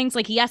say these things.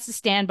 Like, he has to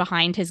stand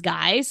behind his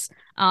guys.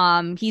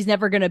 He's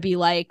never going to be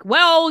like,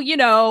 well,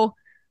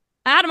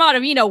 Adam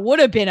Ottavino would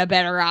have been a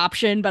better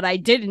option, but I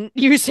didn't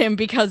use him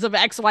because of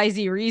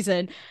XYZ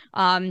reason.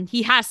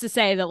 He has to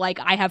say that, like,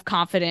 I have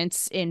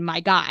confidence in my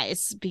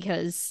guys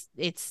because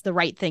it's the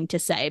right thing to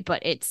say,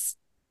 but it's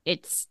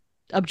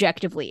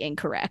objectively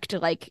incorrect.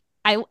 Like,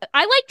 I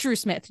like Drew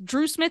Smith.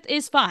 Drew Smith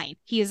is fine.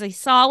 He is a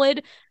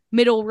solid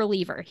middle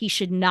reliever. He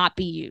should not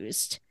be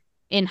used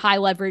in high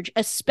leverage,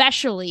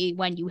 especially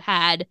when you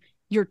had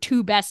your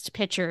two best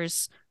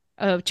relievers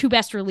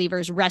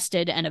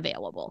rested and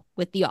available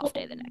with the off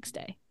day the next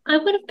day. I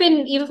would have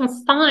been even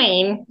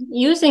fine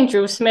using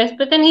Drew Smith,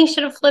 but then he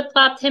should have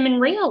flip-flopped him and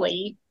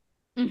Raley.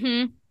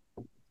 Mm-hmm.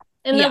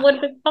 And that would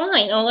have been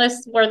fine,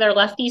 unless were there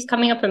lefties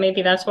coming up, and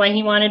maybe that's why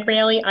he wanted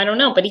Raley. I don't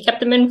know, but he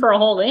kept him in for a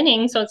whole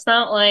inning, so it's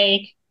not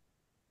like,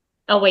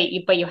 oh,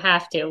 wait, but you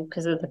have to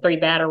because of the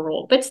 3-batter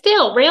rule. But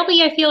still,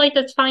 Raley, I feel like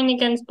that's fine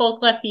against both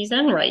lefties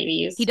and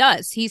righties. He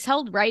does. He's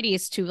held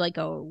righties to like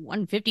a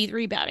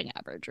 153 batting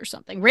average or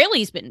something.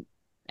 Raley's been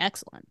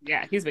excellent.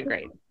 Yeah, he's been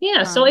great.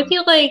 Yeah, so I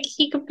feel like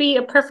he could be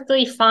a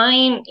perfectly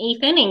fine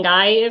 8th inning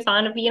guy if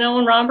Ottavino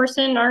and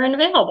Robertson aren't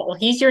available.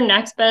 He's your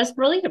next best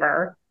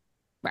reliever.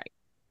 Right.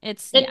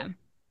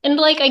 And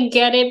like, I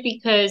get it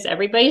because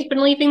everybody's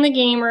been leaving the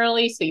game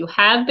early, so you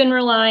have been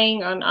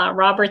relying on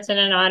Robertson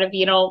and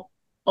Ottavino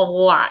a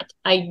lot.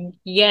 I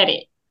get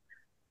it.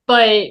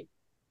 But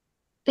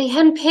they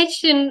hadn't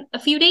pitched in a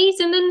few days,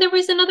 and then there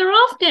was another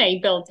off day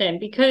built in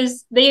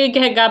because they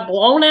had got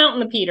blown out in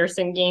the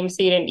Peterson game,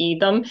 so you didn't need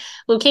them.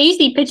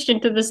 Lucchesi pitched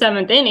into the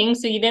 7th inning,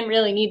 so you didn't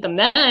really need them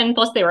then.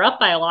 Plus, they were up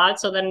by a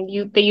lot, so then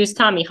they used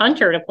Tommy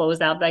Hunter to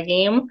close out that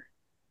game.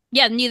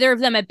 Yeah, neither of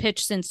them had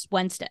pitched since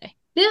Wednesday.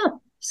 Yeah,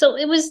 so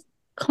it was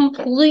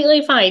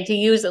completely fine to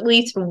use at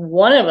least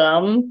one of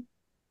them.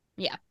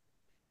 Yeah,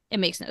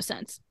 it makes no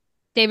sense.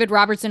 David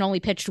Robertson only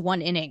pitched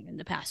 1 inning in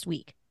the past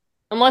week.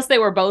 Unless they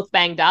were both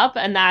banged up,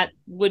 and that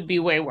would be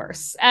way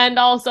worse. And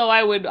also,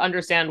 I would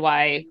understand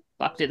why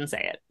Buck didn't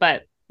say it.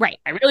 But Right.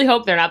 I really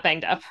hope they're not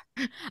banged up.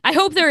 I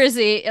hope there is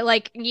a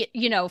like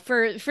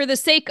for the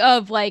sake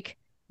of like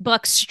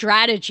Buck's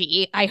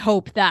strategy, I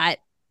hope that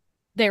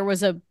there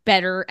was a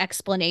better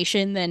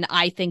explanation than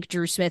I think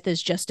Drew Smith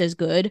is just as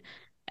good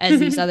as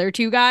these other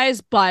two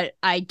guys, but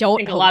I don't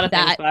think a hope lot of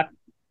that things,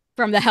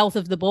 from the health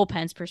of the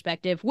bullpen's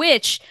perspective,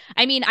 which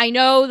I mean, I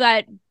know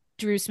that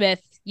Drew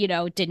Smith,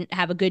 didn't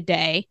have a good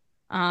day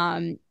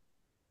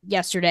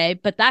yesterday,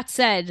 but that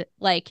said,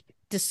 like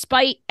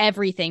despite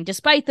everything,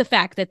 despite the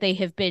fact that they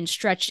have been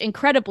stretched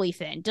incredibly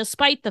thin,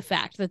 despite the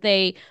fact that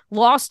they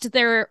lost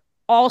their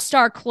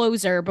all-star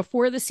closer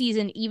before the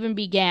season even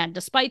began,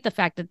 despite the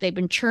fact that they've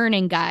been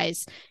churning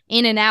guys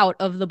in and out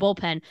of the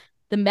bullpen,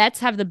 the Mets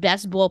have the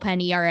best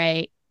bullpen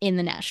ERA in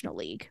the National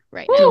League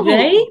right now. Do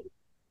they?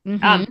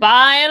 Mhm. I'm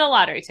buying a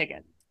lottery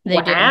ticket. They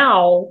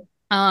Wow.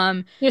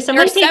 do. Yeah,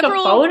 somebody take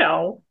several- a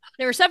photo.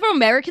 There are several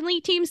American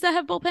League teams that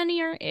have bullpen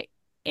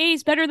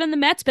ERAs better than the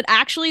Mets, but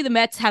actually the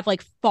Mets have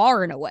like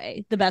far and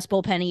away the best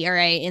bullpen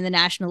ERA in the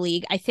National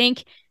League. I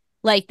think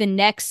like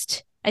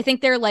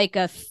they're like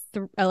a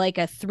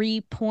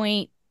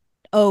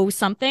 3.0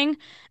 something,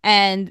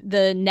 and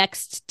the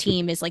next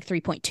team is like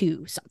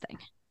 3.2 something.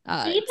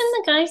 Even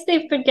the guys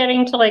they've been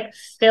getting to like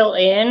fill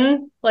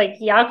in, like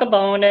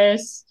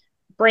Yacobonis,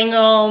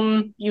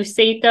 Brigham,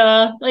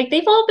 Useta, like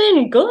they've all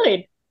been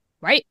good.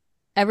 Right.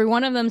 Every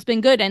one of them's been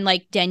good. And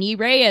like Denny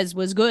Reyes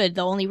was good.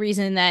 The only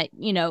reason that,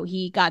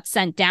 he got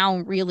sent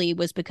down really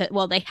was because,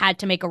 well, they had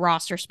to make a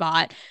roster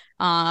spot.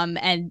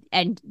 And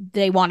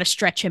they want to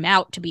stretch him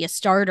out to be a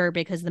starter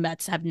because the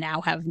Mets have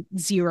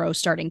 0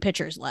 starting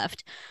pitchers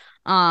left.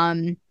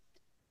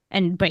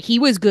 But he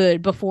was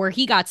good before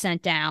he got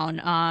sent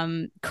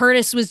down.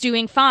 Curtis was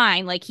doing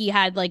fine. Like he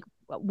had like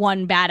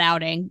one bad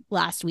outing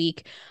last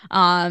week.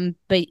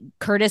 But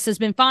Curtis has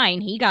been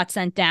fine. He got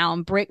sent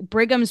down.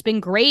 Brigham's been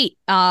great.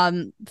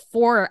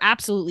 4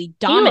 absolutely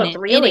dominant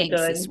really innings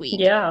good this week.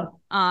 Yeah.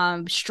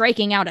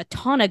 Striking out a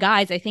ton of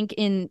guys. I think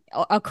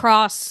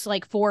across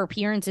like 4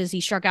 appearances,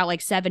 he struck out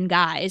like 7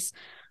 guys.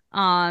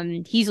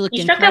 He's looked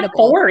He struck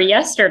incredible. out 4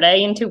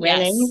 yesterday in 2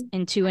 innings.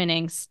 In 2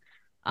 innings.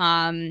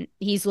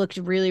 He's looked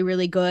really,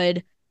 really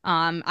good.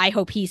 I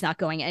hope he's not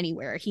going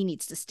anywhere. He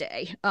needs to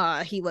stay.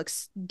 He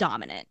looks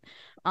dominant.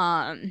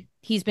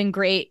 He's been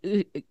great.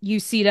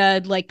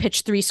 Usita like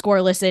pitched 3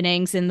 scoreless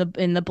innings in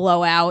the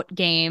blowout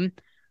game.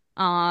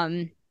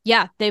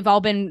 Yeah, they've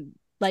all been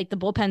like, the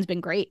bullpen's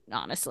been great,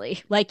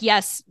 honestly. Like,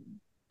 yes,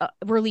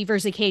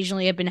 relievers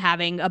occasionally have been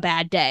having a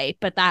bad day,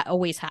 but that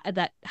always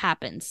that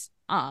happens.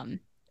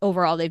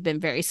 Overall, they've been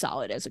very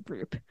solid as a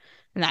group,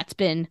 and that's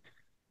been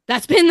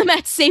the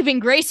Mets' saving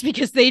grace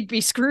because they'd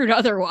be screwed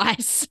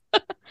otherwise.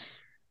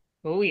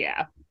 Oh,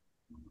 yeah.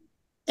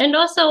 And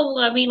also,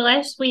 I mean,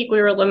 last week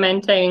we were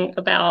lamenting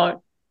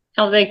about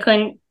how they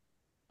couldn't,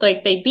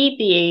 like, they beat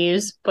the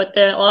A's, but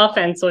the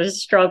offense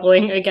was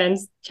struggling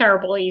against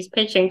terrible A's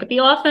pitching. But the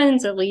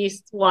offense at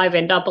least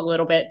livened up a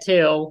little bit,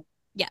 too.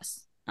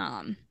 Yes.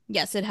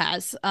 Yes, it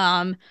has.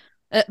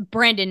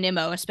 Brandon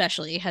Nimmo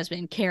especially has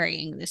been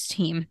carrying this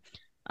team.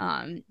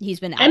 He's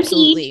been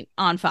absolutely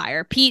on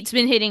fire. Pete's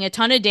been hitting a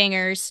ton of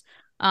dingers.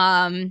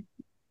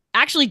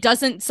 Actually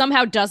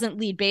doesn't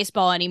lead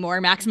baseball anymore.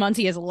 Max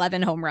Muncy has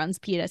 11 home runs.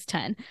 Pete has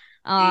 10.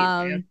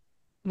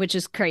 Which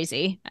is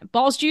crazy.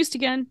 Ball's juiced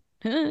again.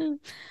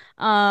 But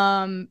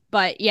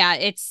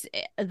yeah,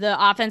 the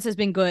offense has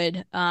been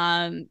good.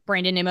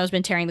 Brandon Nimmo's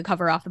been tearing the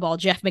cover off the ball.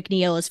 Jeff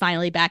McNeil is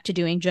finally back to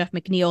doing Jeff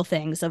McNeil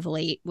things of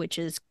late, which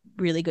is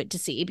really good to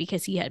see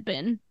because he had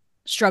been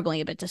struggling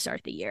a bit to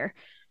start the year.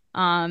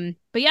 But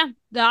yeah,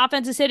 the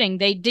offense is hitting.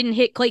 They didn't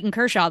hit Clayton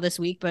Kershaw this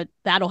week, but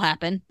that'll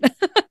happen.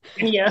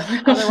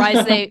 Yeah.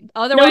 otherwise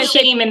no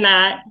shame in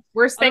that.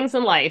 Worse things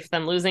in life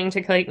than losing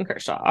to Clayton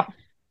Kershaw.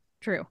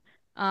 True.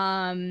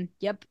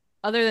 Yep.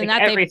 Other than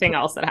like that, everything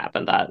else that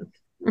happened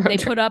they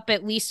put up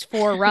at least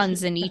 4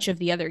 runs in each of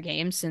the other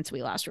games since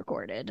we last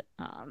recorded.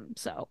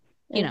 So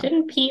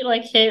didn't Pete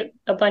like hit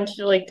a bunch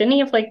of didn't he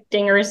have like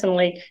dingers in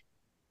like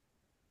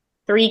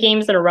 3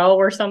 games in a row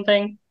or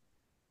something?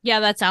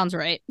 Yeah, that sounds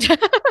right.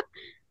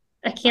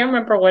 I can't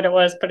remember what it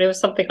was, but it was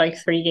something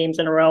like 3 games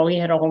in a row. He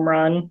had a home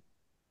run.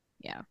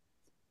 Yeah.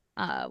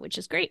 Which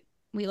is great.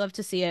 We love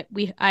to see it.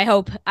 I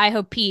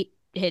hope Pete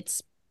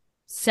hits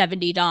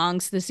 70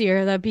 dongs this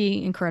year. That'd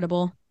be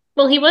incredible.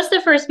 Well, he was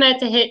the first Met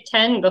to hit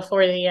 10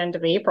 before the end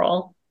of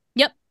April.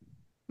 Yep.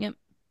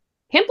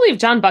 Can't believe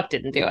John Buck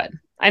didn't do it.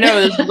 I know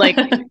it was like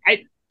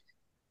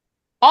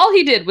all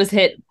he did was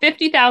hit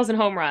 50,000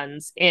 home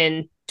runs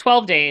in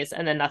 12 days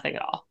and then nothing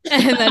at all.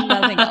 And then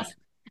nothing else.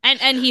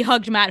 And he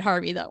hugged Matt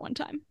Harvey that one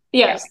time.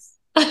 Yes.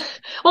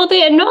 Well,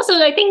 and also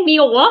I think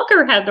Neil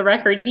Walker had the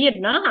record. He had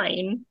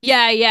 9.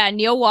 Yeah.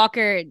 Neil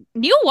Walker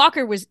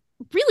was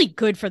really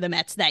good for the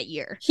Mets that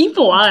year. He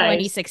was.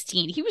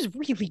 2016. He was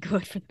really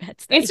good for the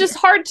Mets. It's just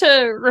hard to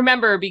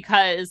remember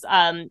because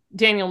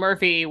Daniel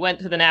Murphy went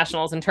to the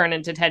Nationals and turned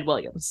into Ted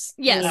Williams.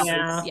 Yes.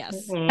 Yeah.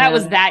 Yes. Yeah. That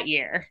was that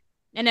year.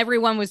 And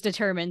everyone was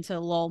determined to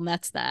lull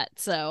Mets that.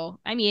 So,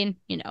 I mean,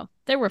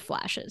 there were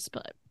flashes,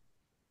 but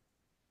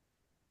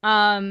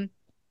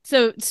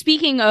So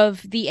speaking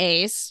of the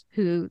A's,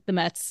 who the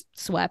Mets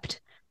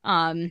swept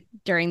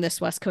during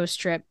this West Coast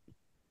trip,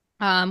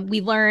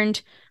 we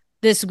learned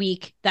this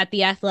week that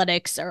the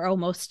Athletics are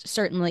almost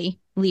certainly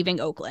leaving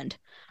Oakland,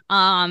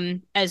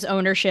 as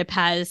ownership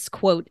has,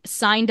 quote,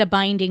 signed a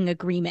binding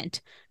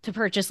agreement to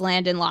purchase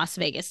land in Las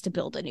Vegas to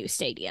build a new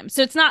stadium.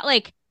 So it's not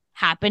like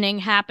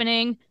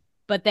happening,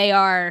 but they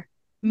are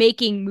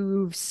making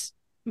moves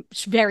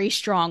very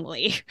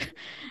strongly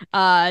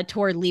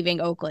toward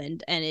leaving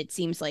Oakland, and it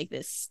seems like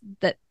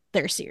that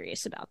they're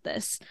serious about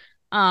this.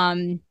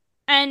 And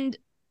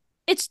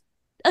it's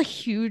a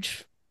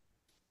huge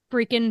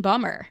freaking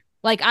bummer.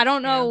 Like, I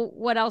don't know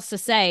what else to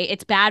say.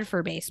 It's bad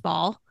for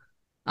baseball.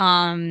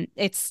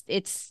 It's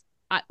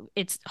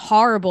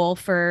horrible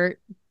for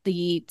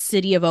the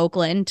city of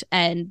Oakland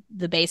and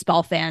the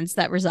baseball fans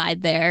that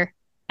reside there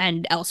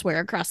and elsewhere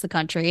across the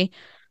country.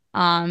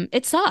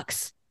 It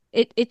sucks.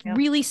 It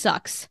really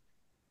sucks.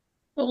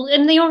 Well,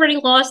 and they already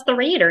lost the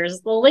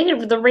Raiders.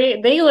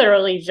 They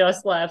literally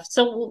just left,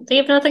 so they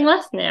have nothing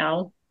left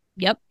now.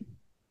 Yep.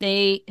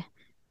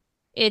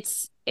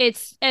 It's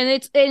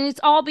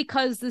all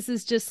because this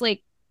is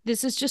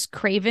just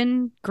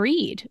craven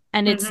greed,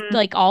 and it's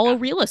like all a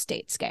real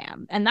estate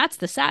scam, and that's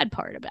the sad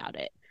part about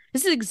it.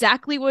 This is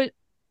exactly what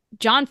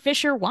John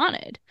Fisher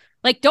wanted.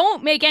 Like,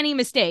 don't make any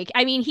mistake.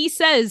 I mean, he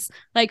says,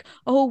 like,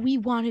 oh, we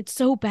wanted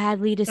so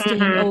badly to stay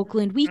in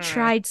Oakland. We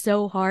tried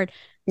so hard.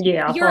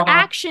 Yeah. Your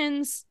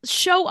actions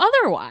show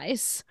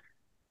otherwise.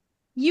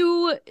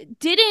 You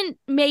didn't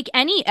make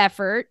any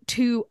effort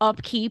to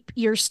upkeep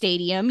your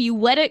stadium. You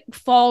let it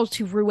fall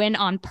to ruin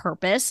on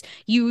purpose.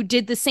 You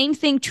did the same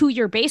thing to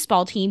your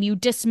baseball team. You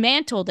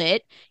dismantled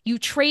it. You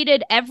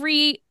traded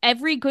every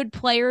good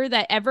player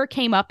that ever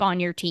came up on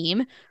your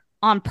team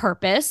on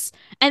purpose,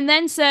 and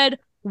then said,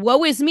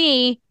 woe is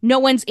me, no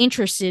one's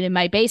interested in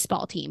my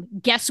baseball team.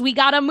 Guess we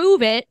gotta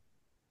move it.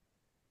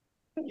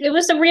 It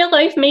was a real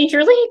life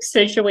major league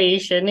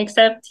situation,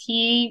 except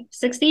he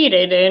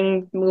succeeded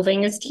in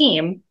moving his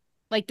team.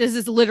 Like, this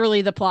is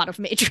literally the plot of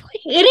Major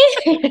League.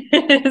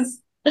 It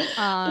is.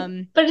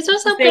 But it's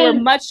also they were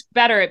much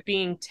better at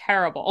being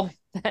terrible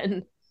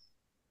than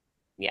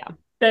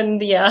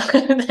than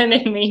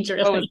in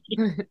Major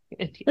League.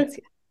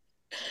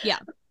 Yeah.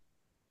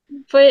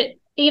 But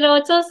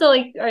it's also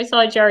like I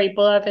saw Jerry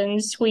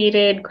Blevins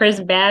tweeted, Chris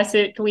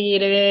Bassett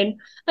tweeted.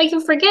 Like, you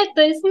forget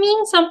this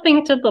means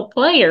something to the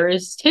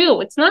players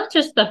too. It's not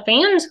just the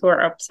fans who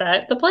are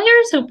upset. The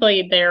players who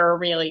played there are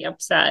really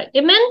upset.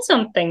 It meant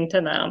something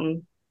to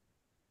them.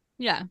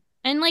 Yeah.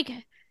 And like,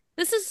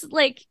 this is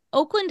like,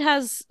 Oakland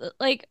has,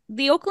 like,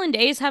 the Oakland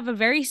A's have a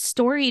very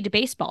storied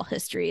baseball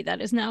history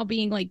that is now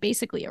being, like,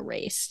 basically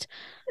erased.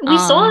 We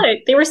saw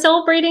it. They were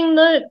celebrating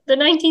the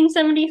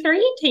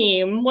 1973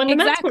 team when the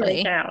Mets were in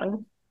Exactly.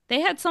 town.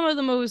 They had some of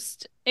the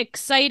most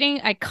exciting,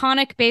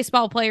 iconic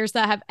baseball players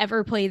that have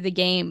ever played the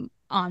game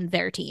on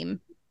their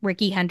team.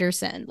 Ricky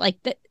Henderson. Like,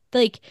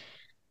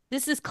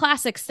 this is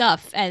classic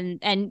stuff. And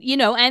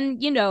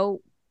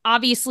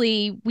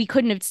obviously we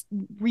couldn't have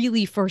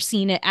really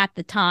foreseen it at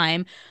the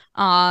time.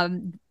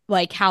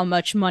 Like how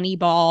much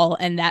Moneyball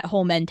and that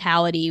whole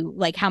mentality,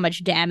 like how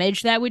much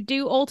damage that would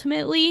do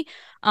ultimately.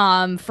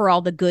 For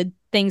all the good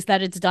things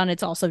that it's done,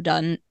 it's also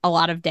done a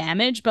lot of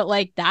damage. But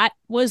like, that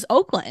was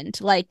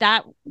Oakland. Like,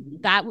 that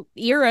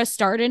era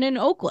started in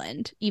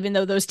Oakland, even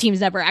though those teams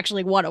never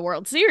actually won a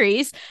World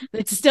Series.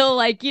 It's still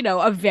like,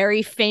 a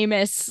very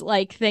famous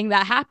like thing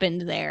that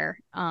happened there.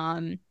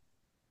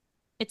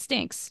 It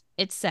stinks.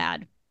 It's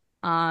sad.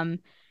 And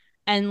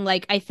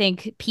like, I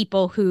think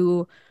people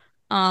who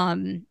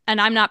and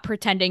I'm not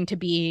pretending to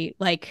be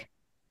like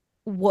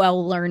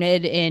well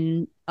learned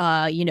in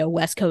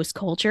West Coast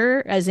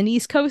culture as an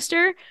East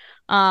Coaster,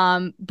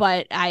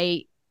 but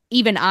I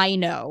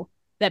know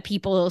that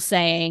people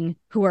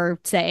who are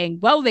saying,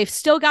 well, they've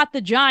still got the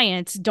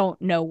Giants,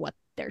 don't know what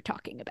they're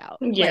talking about.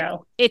 Yeah.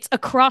 Like, it's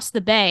across the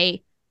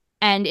bay,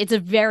 and it's a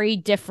very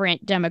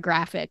different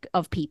demographic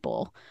of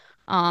people.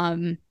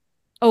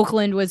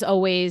 Oakland was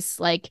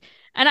always like,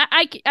 and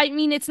I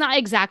mean, it's not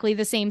exactly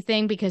the same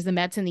thing because the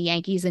Mets and the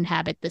Yankees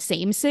inhabit the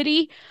same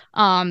city.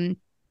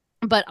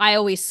 But I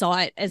always saw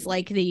it as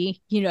like the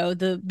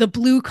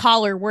blue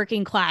collar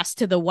working class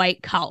to the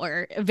white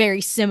collar,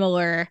 very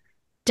similar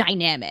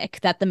dynamic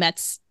that the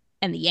Mets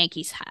and the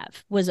Yankees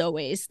have was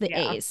always the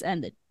A's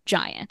and the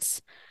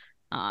Giants.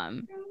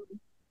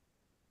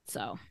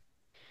 So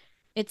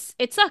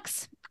it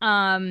sucks.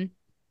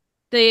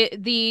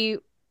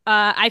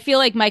 I feel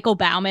like Michael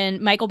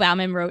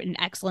Bauman wrote an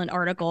excellent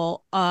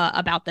article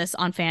about this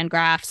on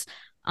Fangraphs.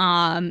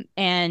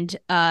 And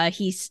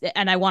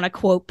I want to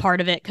quote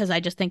part of it because I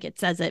just think it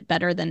says it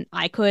better than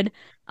I could.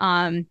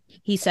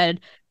 He said,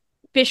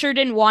 Fisher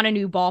didn't want a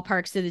new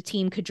ballpark so the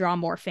team could draw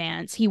more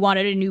fans. He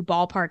wanted a new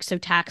ballpark so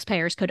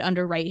taxpayers could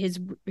underwrite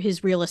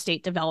his real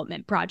estate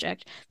development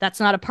project. That's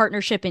not a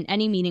partnership in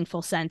any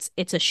meaningful sense.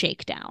 It's a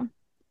shakedown.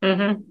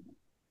 Mm-hmm.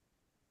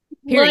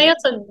 Well, I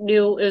also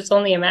knew it was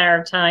only a matter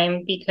of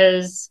time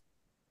because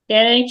the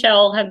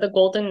NHL had the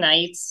Golden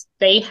Knights.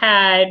 They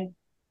had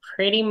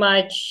pretty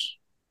much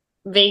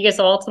Vegas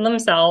all to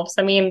themselves.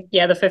 I mean,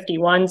 yeah, the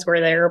 51s were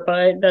there,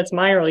 but that's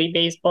minor league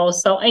baseball.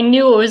 So I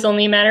knew it was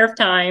only a matter of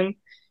time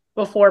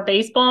before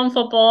baseball and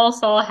football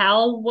saw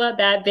how what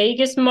that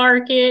Vegas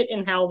market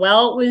and how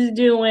well it was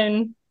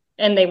doing,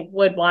 and they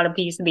would want a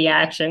piece of the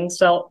action.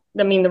 So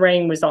I mean, the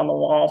writing was on the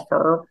wall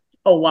for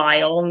a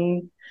while,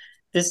 and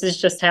this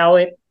is just how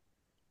it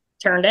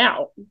turned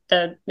out.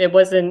 That it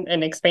wasn't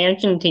an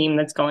expansion team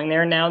that's going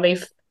there. Now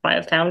they've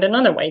found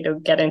another way to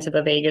get into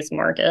the Vegas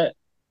market.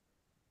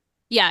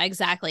 Yeah,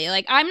 exactly.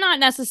 Like I'm not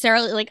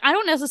necessarily like I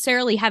don't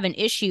necessarily have an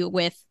issue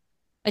with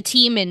a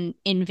team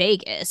in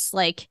Vegas.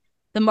 Like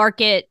the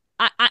market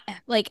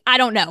I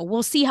don't know.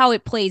 We'll see how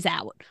it plays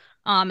out.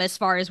 As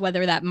far as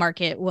whether that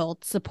market will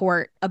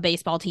support a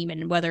baseball team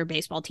and whether a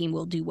baseball team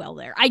will do well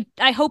there.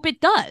 I hope it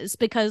does,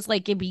 because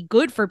like it'd be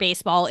good for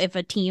baseball if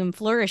a team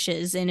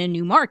flourishes in a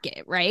new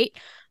market, right?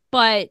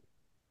 But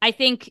I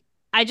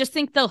just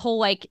think the whole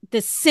like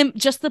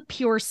just the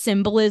pure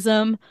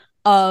symbolism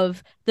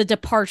of the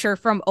departure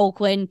from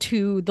Oakland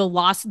to the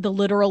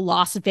literal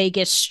Las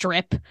Vegas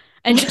Strip,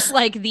 and just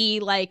like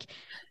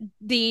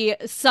the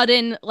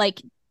sudden,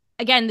 like,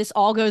 again, this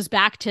all goes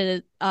back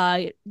to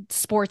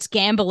sports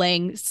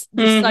gambling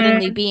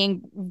suddenly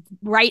being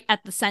right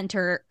at the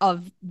center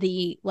of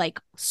the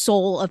like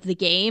soul of the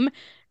game,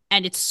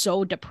 and it's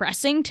so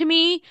depressing to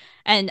me.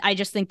 And I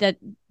just think that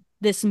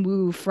this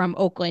move from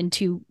Oakland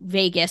to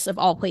Vegas, of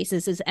all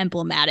places, is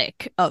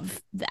emblematic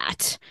of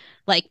that.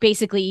 Like,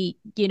 basically,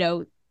 you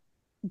know,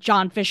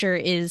 John Fisher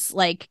is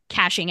like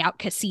cashing out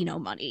casino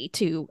money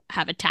to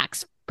have a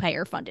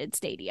taxpayer funded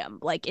stadium.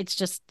 Like, it's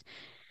just,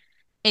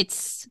 it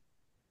sucks.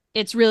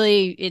 It's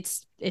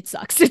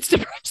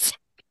depressing.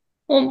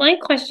 Well, my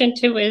question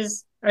too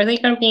is, are they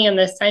going to be in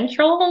the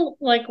Central?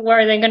 Like, where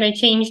are they going to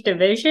change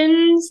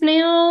divisions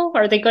now?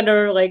 Are they going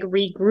to like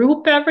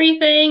regroup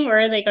everything, or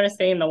are they going to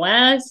stay in the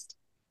West?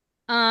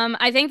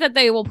 I think that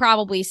they will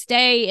probably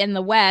stay in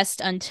the West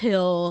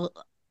until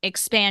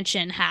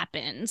expansion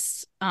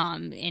happens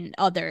in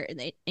other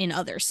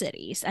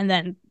cities, and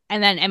then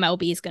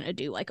MLB is going to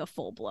do like a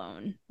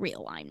full-blown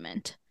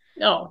realignment.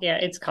 Oh yeah,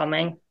 it's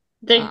coming.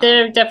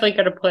 They're definitely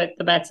going to put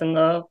the Mets and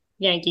the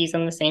Yankees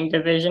in the same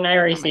division. I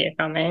already see it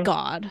coming.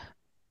 God,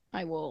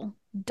 I will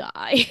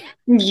die.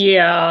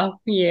 Yeah.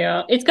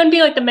 It's going to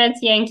be like the Mets,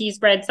 Yankees,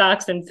 Red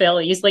Sox, and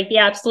Phillies, like the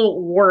absolute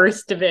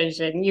worst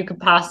division you could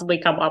possibly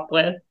come up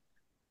with.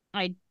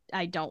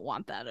 I don't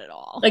want that at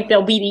all. Like,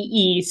 they'll be the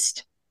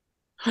East.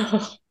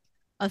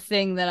 A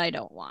thing that I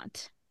don't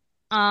want.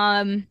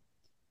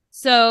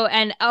 So,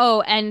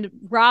 and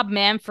Rob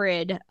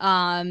Manfred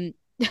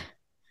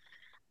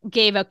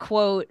gave a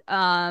quote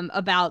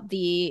about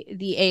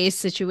the A's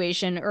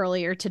situation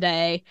earlier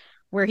today,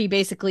 where he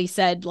basically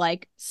said,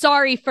 like,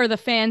 sorry for the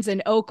fans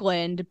in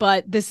Oakland,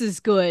 but this is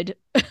good.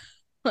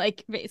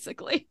 Like,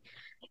 basically.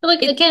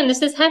 Like, again,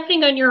 this is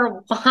happening on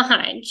your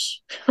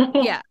watch.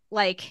 Yeah,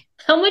 like,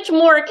 how much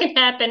more can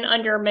happen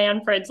under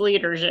Manfred's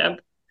leadership?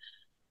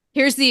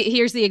 Here's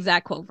the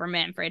exact quote from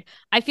Manfred.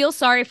 I feel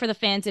sorry for the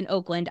fans in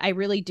Oakland. I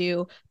really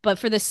do. But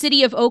for the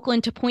city of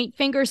Oakland to point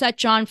fingers at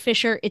John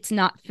Fisher, it's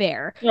not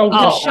fair. Oh, we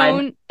have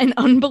shown an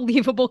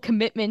unbelievable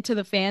commitment to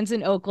the fans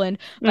in Oakland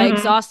by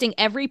exhausting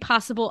every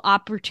possible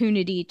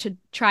opportunity to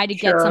try to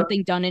get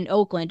something done in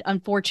Oakland.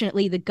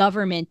 Unfortunately, the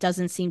government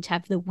doesn't seem to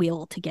have the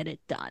will to get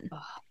it done.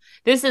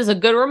 This is a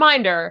good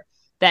reminder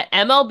that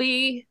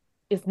MLB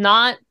is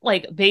not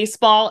like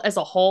baseball as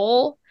a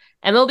whole.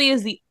 MLB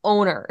is the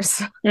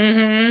owners.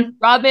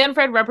 Rob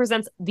Manfred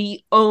represents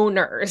the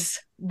owners.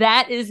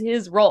 That is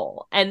his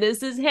role. And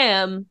this is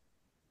him.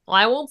 Well,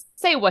 I won't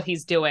say what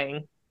he's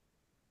doing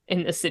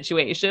in this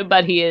situation,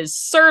 but he is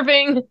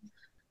serving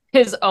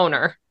his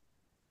owner.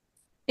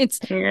 It's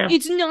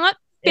not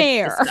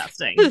fair. It's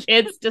disgusting.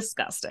 It's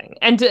disgusting.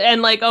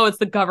 And like, oh, it's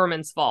the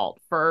government's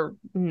fault for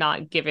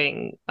not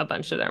giving a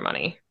bunch of their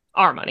money.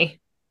 Our money.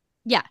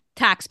 Yeah,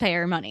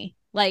 taxpayer money.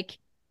 Like,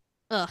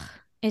 ugh.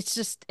 It's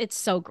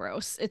so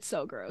gross. It's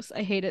so gross.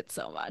 I hate it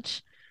so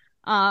much.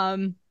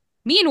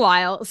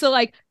 Meanwhile, so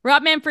like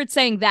Rob Manfred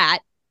saying that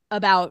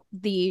about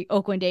the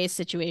Oakland A's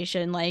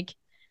situation, like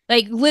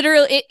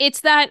literally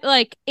it's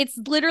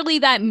literally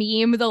that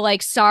meme, the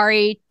like,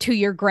 sorry to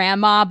your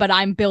grandma, but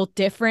I'm built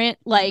different.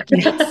 Like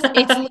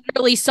it's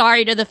literally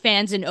sorry to the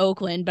fans in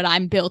Oakland, but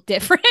I'm built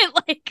different.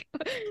 Like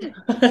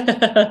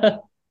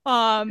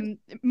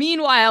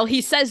meanwhile,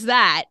 he says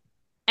that.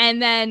 And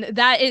then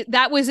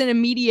that was an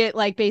immediate,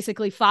 like,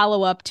 basically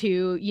follow up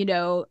to, you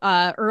know,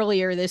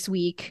 earlier this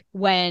week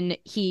when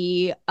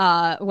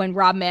when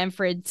Rob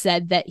Manfred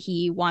said that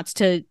he wants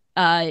to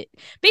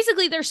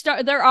basically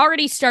they're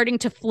already starting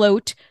to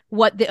float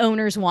what the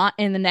owners want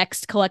in the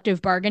next collective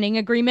bargaining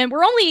agreement.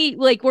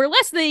 We're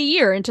less than a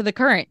year into the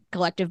current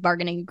collective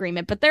bargaining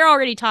agreement, but they're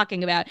already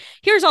talking about,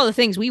 here's all the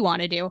things we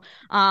want to do.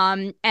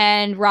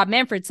 And Rob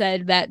Manfred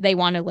said that they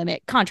want to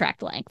limit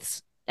contract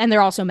lengths, and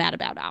they're also mad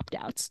about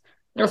opt-outs.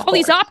 All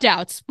these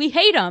opt-outs, we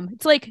hate them.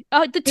 It's like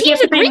the teams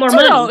agreed to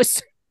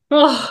those.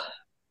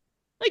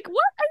 Like,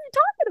 what are you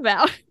talking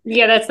about?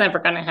 Yeah, that's never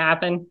gonna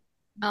happen.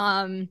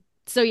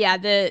 So yeah,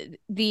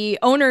 the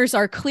owners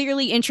are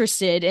clearly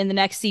interested in the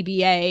next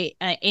CBA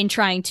in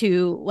trying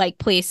to like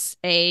place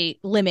a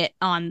limit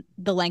on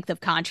the length of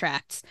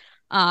contracts.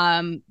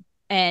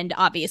 And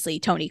obviously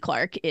Tony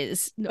Clark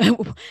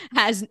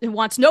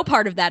wants no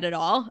part of that at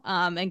all.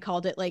 And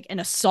called it like an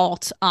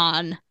assault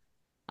on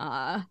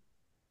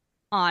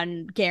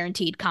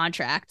guaranteed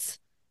contracts.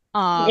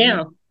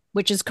 Yeah.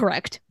 Which is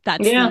correct.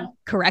 That's Yeah. the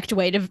correct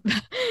way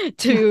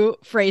to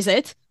phrase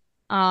it.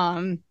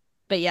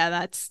 But yeah,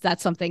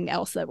 that's something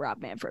else that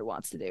Rob Manfred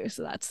wants to do.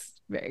 So that's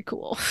very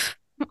cool.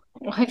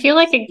 I feel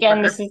like,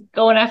 again, this is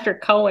going after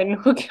Cohen,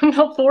 who can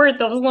afford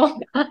those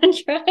long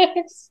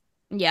contracts.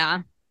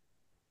 Yeah.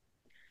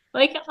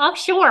 Like, oh,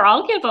 sure,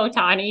 I'll give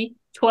Ohtani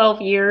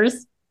 12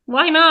 years.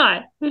 Why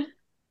not?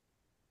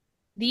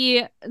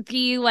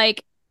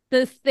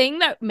 The thing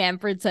that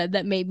Manfred said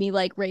that made me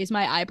like raise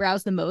my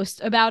eyebrows the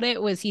most about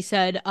it was he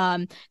said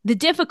the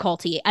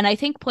difficulty, and I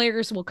think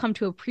players will come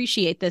to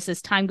appreciate this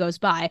as time goes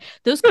by,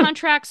 those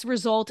contracts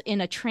result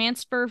in a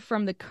transfer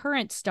from the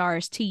current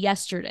stars to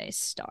yesterday's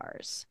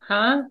stars.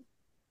 Huh?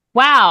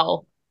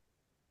 Wow.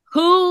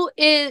 Who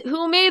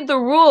made the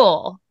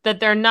rule that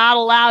they're not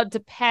allowed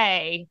to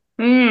pay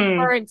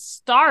current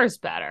stars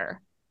better?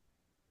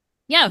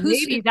 Yeah,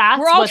 Maybe that's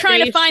we're all what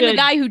trying they to find the should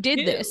guy who did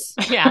do. this.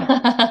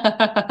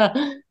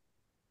 Yeah.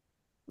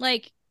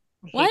 Like,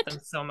 I hate what? them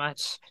so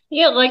much.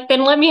 Yeah, like,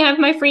 then let me have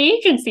my free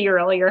agency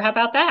earlier. How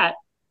about that?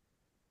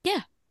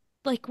 Yeah.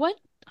 Like, what?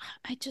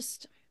 I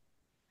just...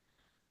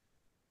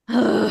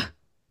 Stop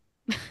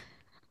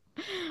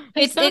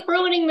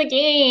ruining the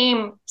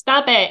game.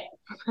 Stop it.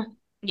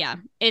 Yeah,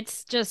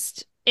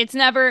 it's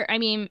never, I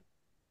mean,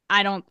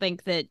 I don't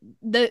think that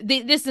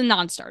this is a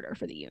non-starter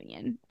for the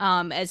union,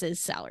 as is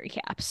salary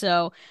cap.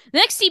 So the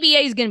next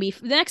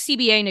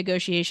CBA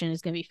negotiation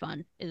is gonna be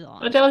fun. Is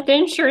all. But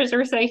didn't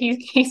Scherzer say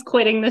he's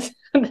quitting this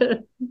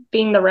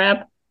being the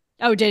rep?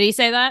 Oh, did he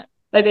say that?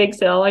 I think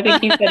so. I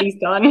think he said he's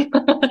done.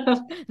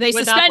 They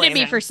Would not suspended blame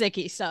me him. for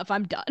sicky stuff.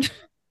 I'm done.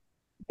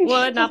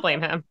 Would not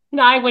blame him.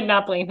 No, I would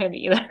not blame him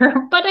either.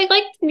 But I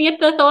like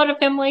the thought of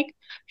him like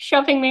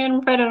shoving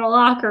Manfred in a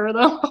locker,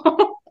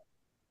 though.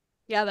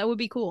 Yeah, that would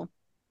be cool.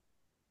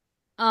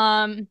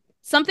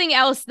 Something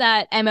else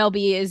that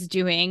MLB is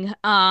doing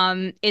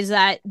is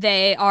that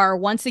they are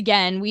once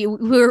again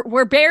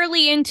we're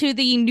barely into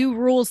the new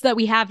rules that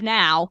we have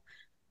now,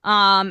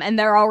 and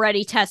they're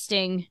already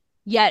testing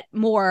yet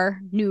more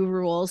new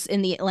rules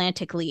in the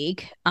Atlantic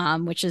League,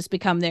 which has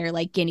become their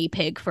like guinea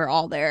pig for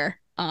all their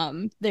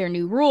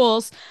new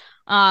rules,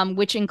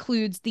 which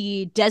includes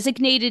the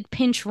designated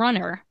pinch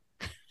runner.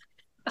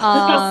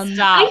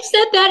 I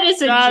said that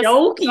as a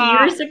joke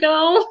years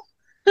ago.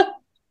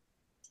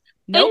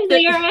 Nope, and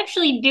they are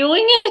actually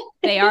doing it.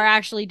 They are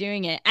actually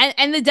doing it,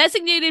 and the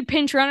designated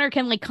pinch runner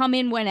can like come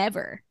in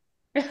whenever.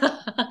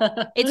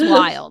 It's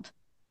wild.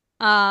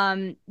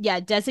 Yeah,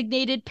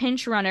 designated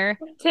pinch runner.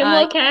 Tim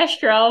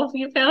LoCastro,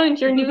 you found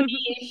your new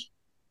niche.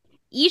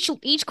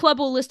 Each club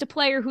will list a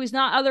player who is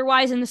not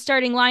otherwise in the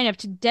starting lineup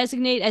to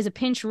designate as a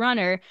pinch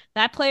runner.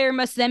 That player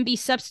must then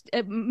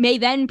may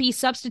then be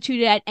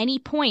substituted at any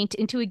point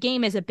into a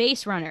game as a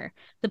base runner.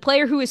 The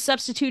player who is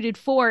substituted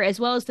for, as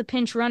well as the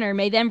pinch runner,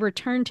 may then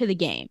return to the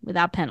game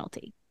without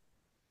penalty.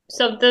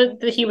 So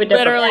he would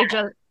literally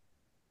just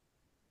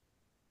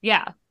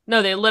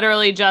they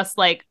literally just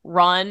like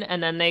run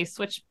and then they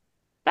switch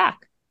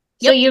back.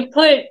 So you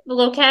put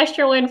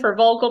LoCastro in for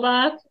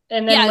Vogelbach,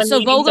 and then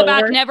so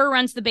Vogelbach never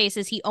runs the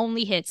bases. He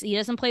only hits. He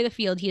doesn't play the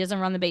field. He doesn't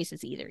run the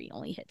bases either. He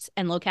only hits.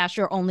 And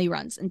LoCastro only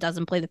runs and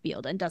doesn't play the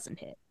field and doesn't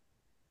hit.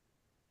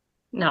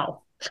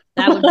 No,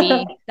 that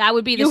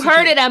would be. You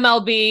heard it,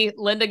 MLB.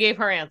 Linda gave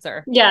her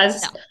answer.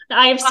 Yes, no.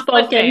 I have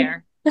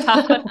spoken.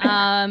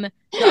 The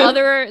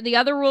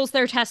other rules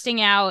they're testing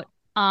out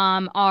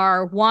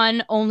are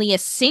one, only a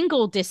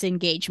single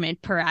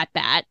disengagement per at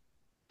bat.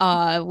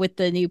 With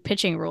the new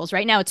pitching rules.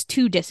 Right now it's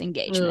 2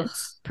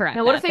 disengagements per at bat.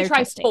 Now what if they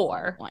try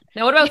 4?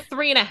 Now what about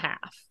 3.5?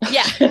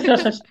 Yeah.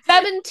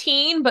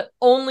 17, but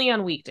only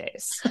on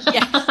weekdays.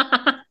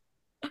 Yeah.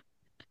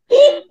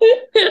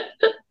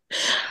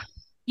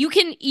 You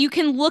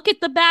can look at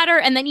the batter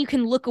and then you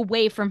can look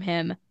away from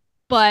him,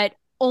 but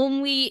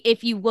only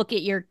if you look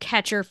at your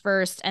catcher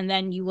first and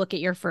then you look at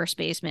your first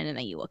baseman and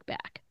then you look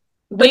back.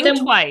 Blink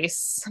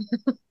twice.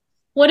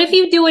 What if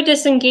you do a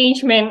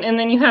disengagement and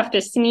then you have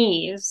to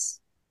sneeze?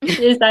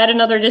 Is that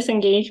another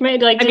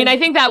disengagement? Like, I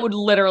think that would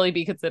literally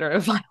be considered a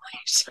violation.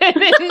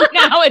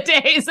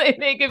 Nowadays, I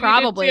think if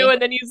probably you do 2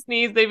 and then you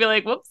sneeze, they'd be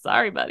like, "Whoops,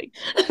 sorry, buddy."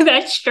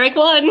 That's strike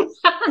 1.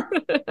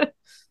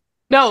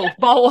 No,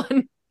 ball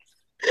 1.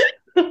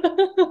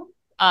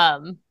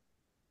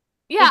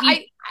 Yeah,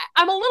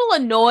 I'm a little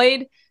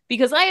annoyed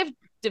because I have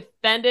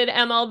defended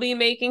MLB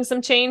making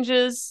some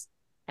changes,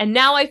 and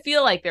now I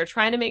feel like they're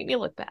trying to make me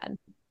look bad.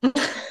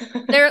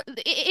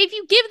 If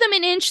you give them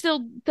an inch,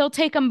 they'll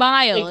take a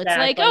mile.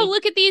 Exactly. It's like, oh,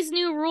 look at these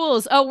new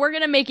rules. Oh, we're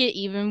gonna make it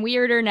even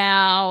weirder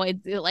now.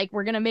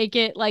 We're gonna make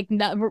it like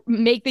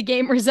make the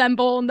game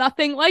resemble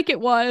nothing like it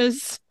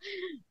was.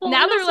 Well,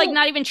 now they're like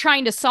not even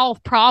trying to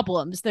solve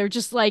problems. They're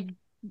just like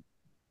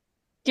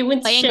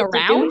doing Playing shit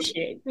around? to do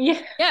shit.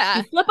 Yeah. Yeah.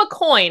 You flip a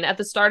coin at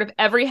the start of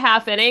every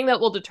half inning that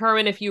will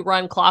determine if you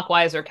run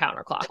clockwise or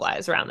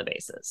counterclockwise around the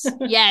bases.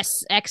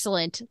 Yes,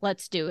 excellent.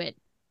 Let's do it.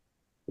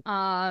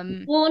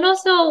 Well, and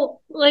also,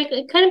 like,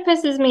 it kind of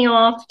pisses me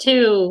off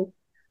too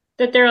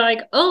that they're like,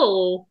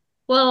 oh,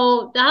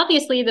 well,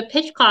 obviously the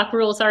pitch clock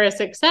rules are a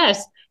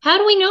success. How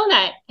do we know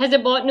that? Has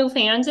it brought new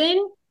fans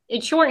in?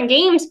 It's shortened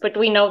games, but do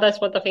we know that's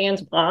what the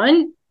fans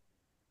want?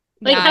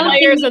 Like, Yeah, The I how don't-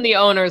 players can and the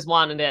owners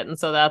wanted it, and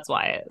so that's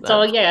why.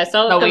 so yeah,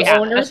 so So if we the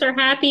have owners it. are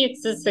happy,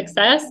 it's a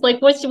success. Like,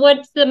 what's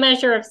the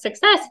measure of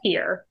success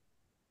here?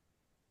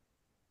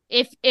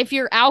 if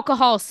your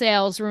alcohol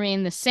sales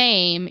remain the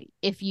same,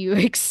 if you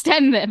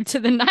extend them to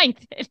the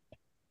ninth inning.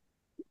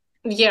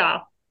 Yeah,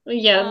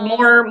 yeah, Um,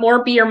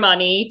 more beer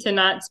money to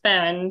not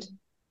spend.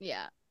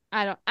 Yeah.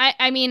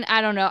 I mean,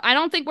 I don't know. I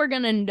don't think we're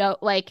gonna know.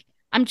 Like,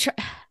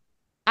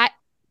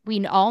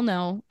 we all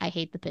know I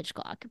hate the pitch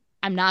clock.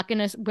 I'm not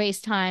gonna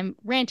waste time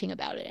ranting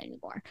about it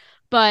anymore.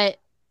 But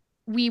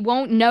we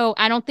won't know.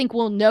 I don't think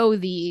we'll know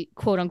the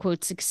quote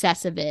unquote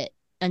success of it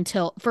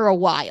until for a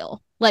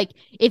while. Like,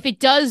 if it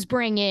does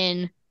bring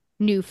in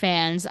new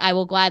fans, I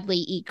will gladly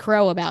eat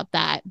crow about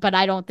that. But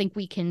I don't think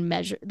we can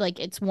measure. Like,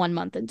 it's 1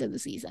 month into the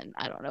season.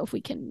 I don't know if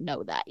we can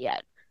know that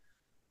yet.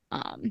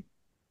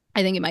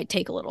 I think it might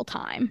take a little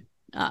time.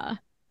 I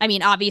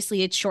mean,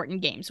 obviously it's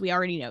shortened games. We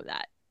already know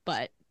that,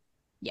 but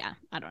yeah,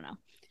 I don't know.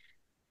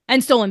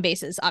 And stolen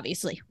bases,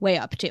 obviously, way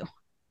up too.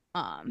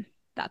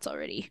 That's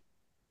already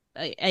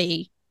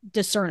a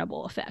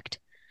discernible effect.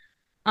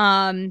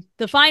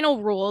 The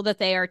final rule that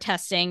they are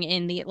testing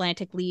in the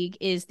Atlantic League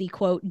is the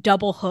quote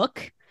double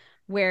hook,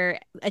 where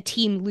a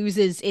team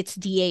loses its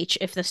DH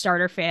if the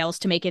starter fails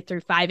to make it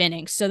through 5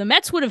 innings. So the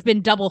Mets would have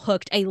been double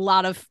hooked a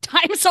lot of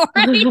times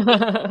already.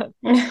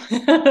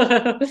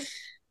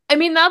 I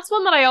mean, that's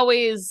one that I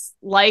always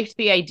liked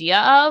the idea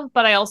of,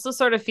 but I also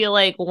sort of feel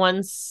like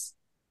once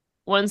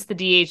the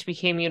DH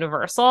became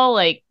universal,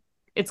 like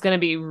it's going to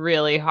be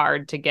really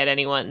hard to get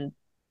anyone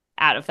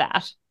out of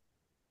that.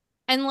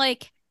 And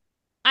like,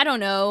 I don't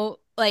know,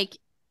 like,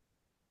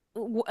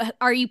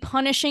 are you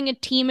punishing a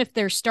team if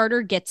their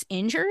starter gets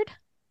injured?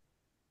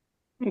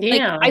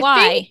 Yeah. Like,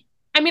 why?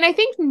 I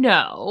think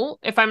no,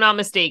 if I'm not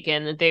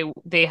mistaken,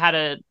 they had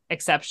a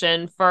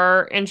exception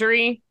for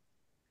injury,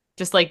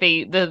 just like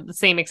the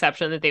same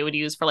exception that they would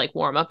use for like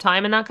warm up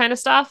time and that kind of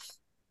stuff.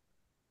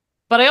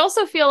 But I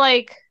also feel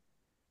like,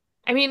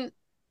 I mean,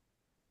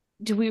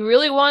 do we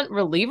really want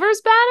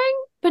relievers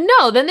batting? But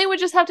no, then they would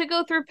just have to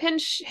go through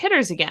pinch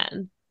hitters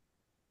again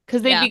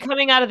because they'd Yeah. be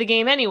coming out of the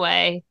game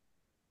anyway.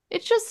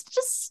 It's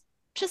just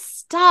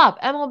stop,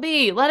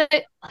 MLB. Let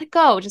it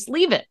go. Just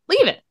leave it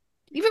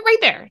right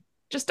there.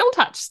 Just don't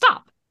touch.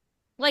 Stop.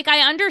 Like,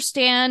 I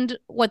understand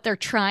what they're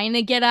trying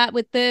to get at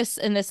with this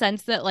in the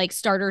sense that, like,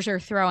 starters are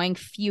throwing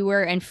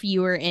fewer and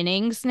fewer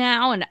innings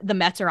now, and the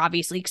Mets are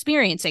obviously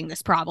experiencing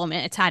this problem,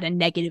 and it's had a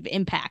negative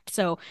impact.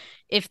 So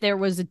if there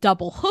was a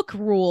double hook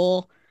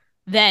rule,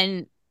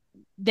 then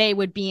they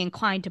would be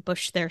inclined to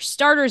push their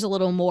starters a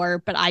little more,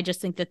 but I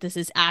just think that this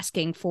is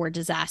asking for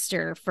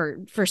disaster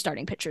for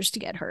starting pitchers to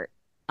get hurt.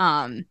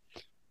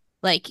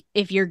 Like,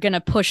 if you're going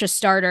to push a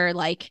starter,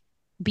 like,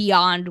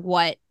 beyond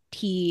what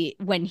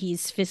when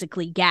he's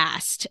physically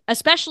gassed,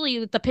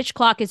 especially the pitch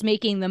clock is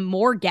making them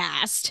more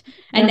gassed,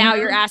 and now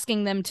you're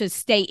asking them to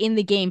stay in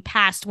the game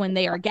past when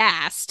they are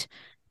gassed.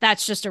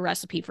 That's just a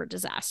recipe for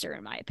disaster,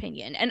 in my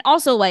opinion. And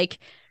also, like,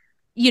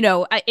 you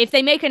know, if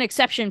they make an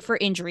exception for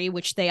injury,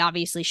 which they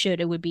obviously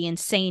should, it would be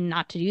insane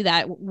not to do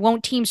that.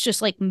 Won't teams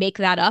just like make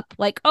that up?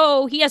 Like,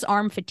 oh, he has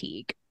arm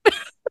fatigue,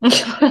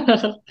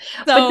 so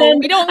then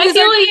we don't I lose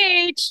feel our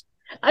like- DH.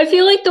 I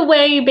feel like the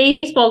way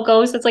baseball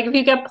goes, it's like if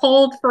you get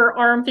pulled for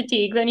arm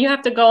fatigue, then you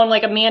have to go on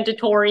like a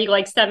mandatory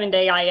like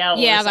 7-day IL.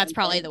 Yeah, that's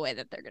probably the way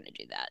that they're going to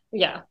do that.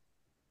 Yeah.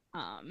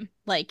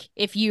 Like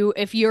if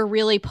you're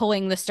really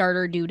pulling the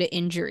starter due to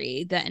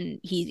injury, then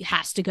he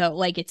has to go.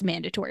 Like, it's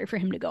mandatory for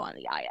him to go on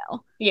the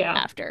IL Yeah.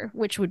 after,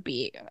 which would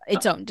be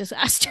its own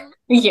disaster.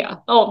 Yeah.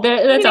 Oh,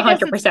 that's I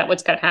guess 100%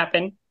 what's going to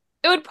happen.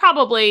 It would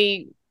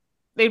probably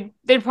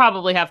they'd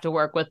probably have to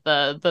work with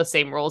the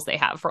same rules they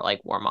have for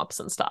like warm ups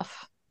and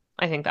stuff.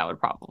 I think that would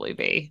probably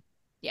be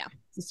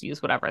just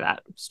use whatever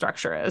that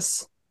structure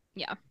is.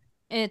 Yeah,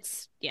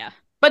 it's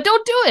But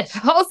don't do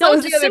it. Also, Don't,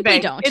 is the other simply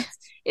thing. don't.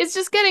 It's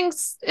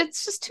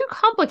just too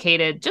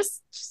complicated.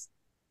 Just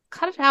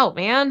cut it out,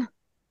 man.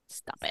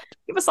 Stop it.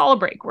 Give us all a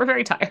break. We're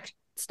very tired.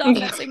 Stop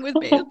messing with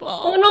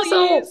baseball. And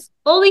also, please.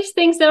 all these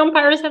things that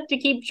umpires have to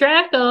keep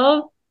track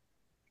of,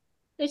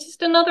 it's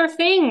just another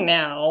thing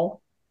now.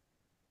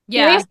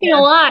 You're Yeah, asking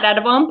a lot out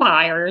of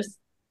umpires.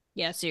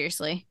 yeah,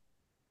 seriously.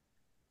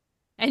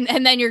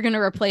 And then you're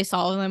gonna replace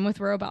all of them with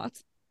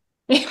robots.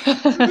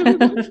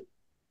 I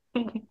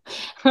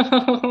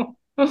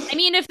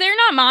mean, if they're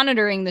not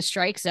monitoring the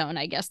strike zone,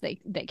 I guess they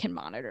can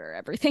monitor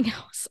everything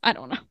else. I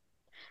don't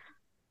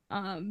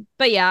know.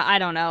 But yeah, I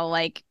don't know.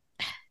 Like,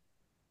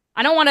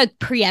 I don't want to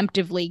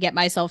preemptively get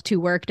myself too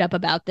worked up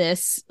about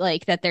this,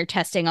 like that they're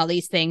testing all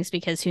these things,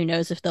 because who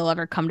knows if they'll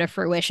ever come to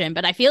fruition.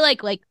 But I feel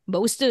like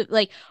most of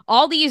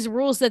all these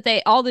rules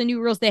all the new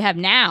rules they have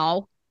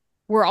now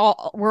were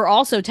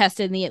also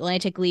tested in the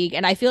Atlantic League,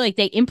 and I feel like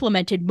they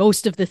implemented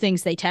most of the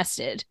things they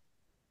tested.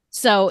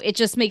 So it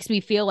just makes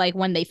me feel like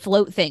when they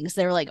float things,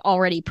 they're like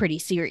already pretty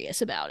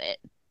serious about it.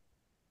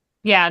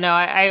 Yeah, no,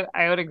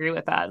 I would agree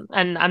with that,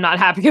 and I'm not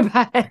happy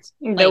about it.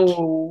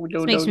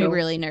 It makes me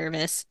really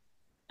nervous.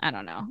 I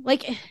don't know,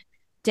 like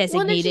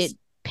designated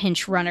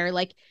pinch runner.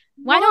 Like,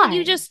 why don't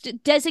you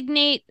just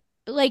designate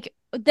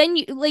then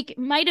you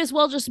might as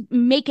well just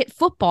make it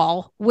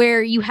football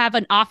where you have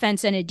an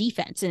offense and a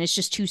defense and it's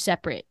just two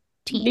separate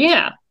teams.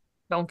 Yeah.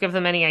 Don't give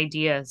them any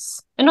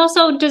ideas. And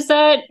also, does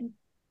that,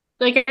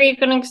 are you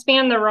going to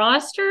expand the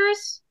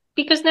rosters?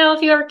 Because now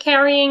if you're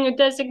carrying a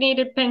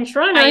designated pinch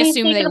runner, I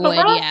assume they would,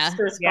 yeah.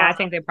 Spot. Yeah, I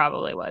think they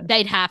probably would.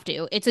 They'd have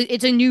to.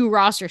 It's a new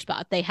roster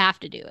spot. They have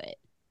to do it.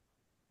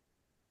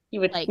 You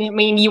would,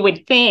 you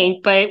would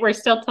think, but we're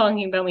still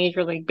talking about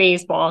Major League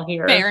Baseball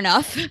here. Fair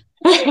enough.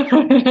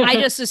 I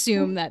just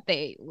assume that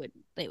they would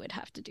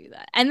have to do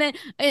that. And then,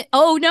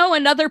 oh no,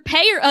 another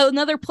player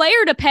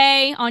to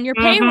pay on your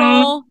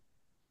payroll.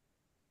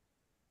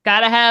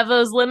 Gotta have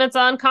those limits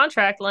on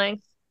contract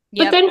length.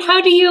 But then how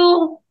do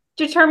you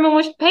determine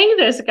what to pay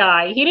this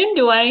guy? He didn't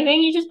do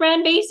anything. He just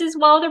ran bases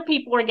while other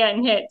people were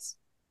getting hits.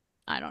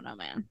 I don't know,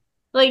 man.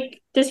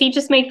 Does he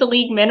just make the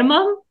league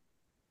minimum?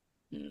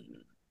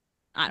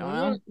 I don't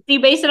know. Do you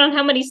base it on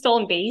how many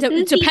stolen bases?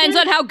 It depends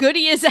on how good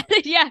he is at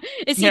it. Yeah.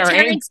 Is he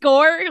tearing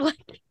score?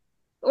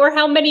 Or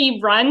how many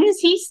runs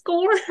he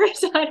scores?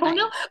 I don't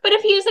know. But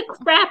if he has a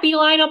crappy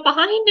lineup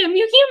behind him,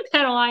 you can't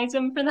penalize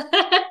him for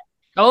that.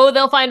 Oh,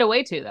 they'll find a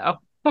way to, though.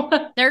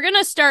 They're going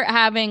to start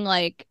having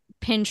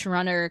pinch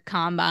runner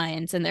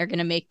combines, and they're going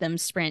to make them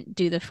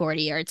do the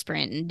 40-yard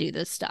sprint and do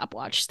the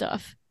stopwatch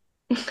stuff.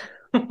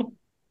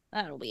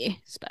 That'll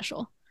be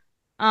special.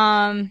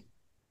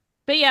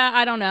 But yeah,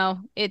 I don't know.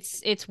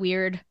 It's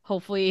weird.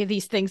 Hopefully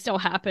these things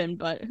don't happen,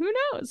 but who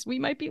knows? We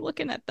might be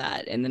looking at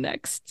that in the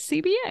next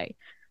CBA.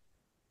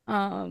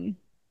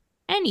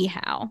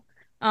 Anyhow,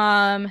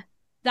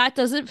 that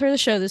does it for the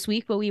show this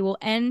week, but we will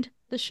end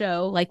the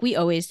show like we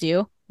always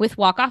do with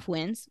walk-off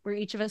wins, where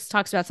each of us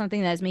talks about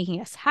something that is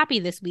making us happy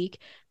this week,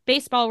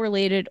 baseball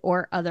related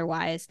or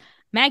otherwise.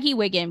 Maggie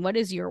Wiggin, what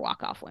is your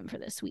walk-off win for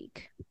this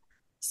week?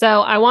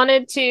 So I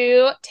wanted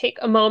to take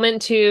a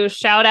moment to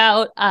shout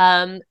out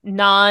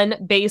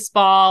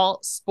non-baseball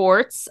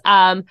sports.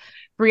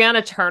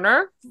 Brianna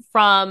Turner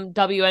from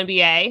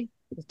WNBA.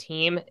 The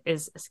team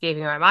is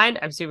escaping my mind.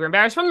 I'm super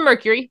embarrassed. From the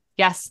Mercury.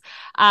 Yes.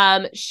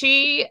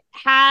 She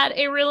had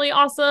a really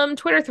awesome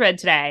Twitter thread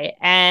today,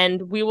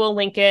 and we will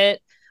link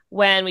it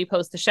when we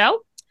post the show.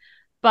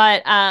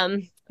 But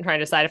I'm trying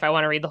to decide if I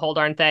want to read the whole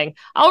darn thing.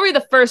 I'll read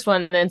the first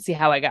one and then see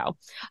how I go.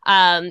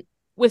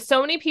 With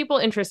so many people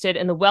interested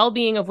in the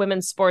well-being of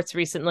women's sports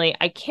recently,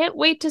 I can't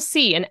wait to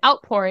see an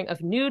outpouring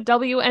of new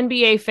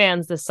WNBA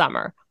fans this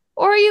summer.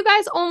 Or are you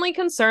guys only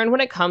concerned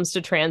when it comes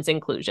to trans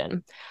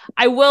inclusion?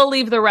 I will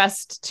leave the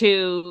rest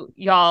to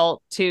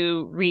y'all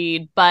to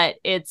read, but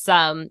it's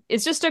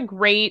just a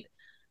great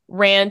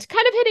rant,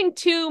 kind of hitting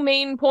two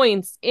main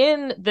points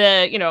in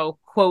the,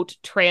 quote,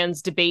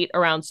 trans debate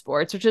around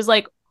sports, which is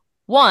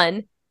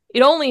one,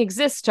 it only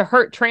exists to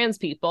hurt trans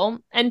people.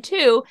 And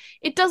two,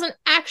 it doesn't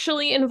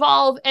actually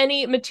involve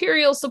any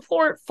material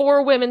support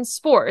for women's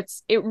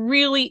sports. It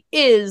really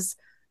is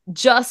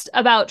just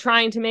about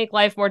trying to make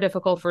life more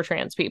difficult for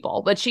trans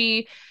people. But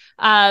she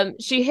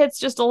hits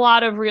just a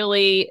lot of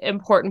really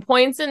important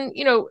points. And,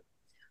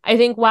 I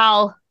think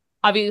while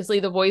obviously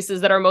the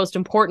voices that are most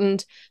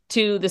important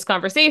to this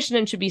conversation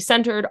and should be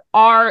centered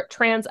are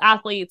trans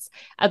athletes,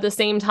 at the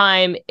same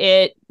time,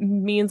 it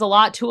means a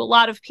lot to a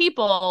lot of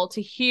people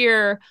to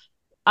hear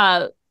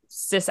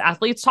cis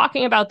athletes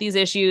talking about these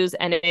issues,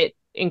 and it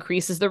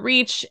increases the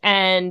reach.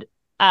 And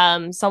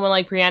someone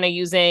like Brianna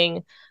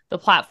using the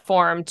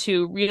platform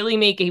to really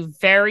make a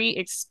very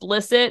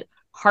explicit,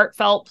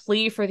 heartfelt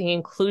plea for the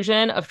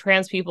inclusion of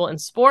trans people in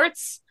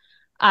sports.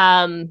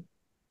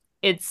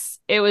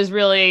 It was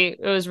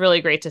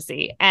really great to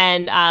see.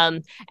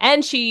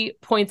 And she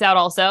points out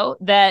also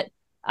that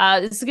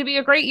this is going to be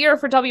a great year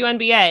for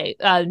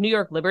WNBA. New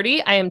York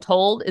Liberty, I am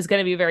told, is going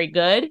to be very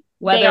good,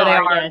 whether they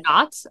are or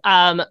not.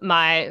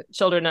 My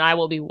children and I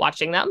will be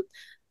watching them.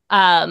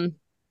 And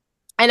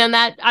on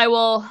that, I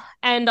will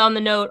end on the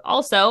note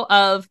also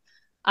of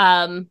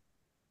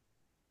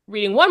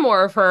reading one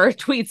more of her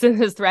tweets in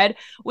this thread,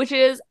 which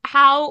is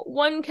how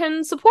one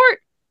can support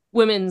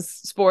women's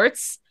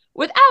sports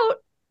without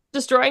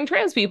destroying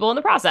trans people in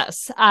the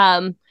process.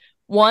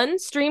 1,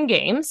 stream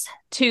games.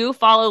 2,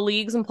 follow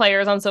leagues and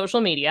players on social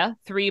media.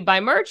 3,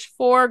 buy merch.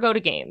 4, go to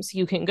games.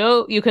 You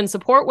can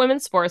support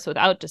women's sports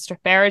without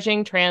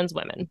disparaging trans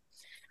women.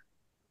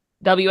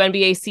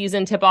 WNBA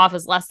season tip-off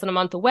is less than a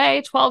month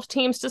away. 12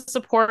 teams to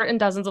support and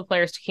dozens of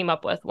players to keep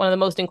up with. One of the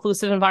most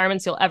inclusive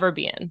environments you'll ever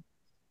be in.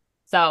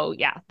 So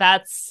yeah,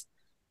 that's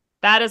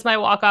that is my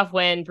walk-off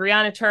win.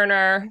 Brianna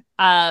Turner,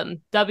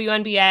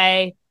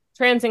 WNBA,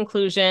 trans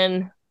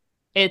inclusion.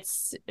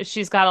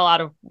 She's got a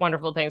lot of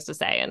wonderful things to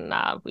say, and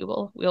we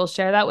will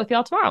share that with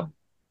y'all tomorrow.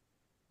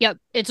 Yep,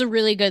 it's a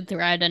really good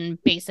thread,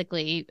 and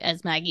basically,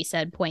 as Maggie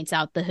said, points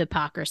out the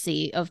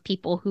hypocrisy of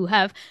people who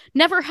have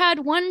never had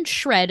one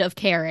shred of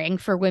caring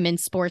for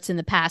women's sports in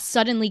the past,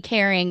 suddenly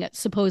caring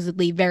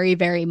supposedly very,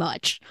 very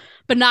much,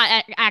 but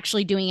not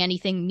actually doing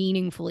anything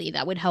meaningfully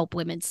that would help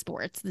women's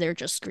sports. They're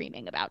just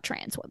screaming about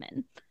trans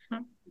women.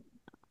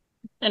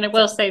 And I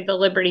will say the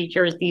Liberty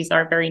jerseys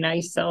are very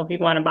nice, so if you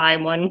want to buy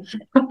one,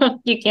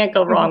 you can't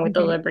go wrong with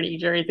the Liberty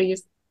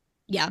jerseys.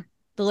 Yeah.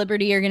 The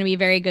Liberty are going to be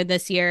very good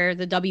this year.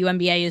 The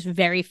WNBA is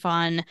very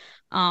fun.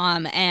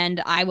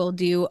 And I will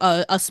do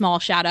a small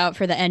shout out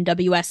for the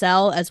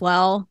NWSL as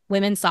well.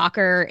 Women's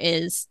soccer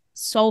is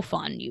so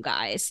fun, you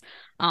guys.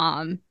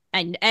 And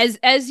as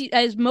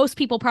most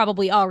people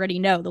probably already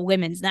know, the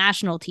women's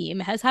national team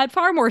has had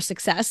far more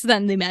success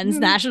than the men's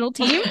national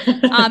team.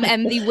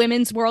 And the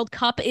Women's World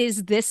Cup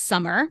is this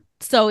summer.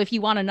 So if you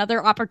want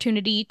another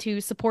opportunity to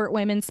support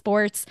women's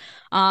sports,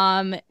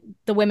 the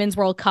Women's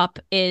World Cup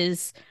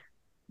is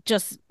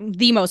just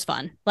the most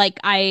fun. Like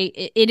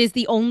it is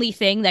the only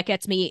thing that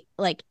gets me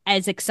like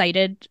as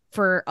excited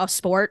for a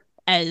sport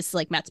as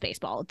like Mets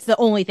baseball. It's the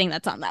only thing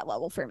that's on that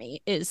level for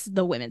me is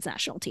the women's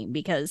national team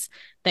because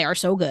they are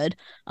so good.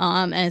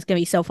 And it's gonna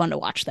be so fun to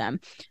watch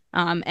them.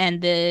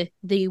 And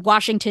the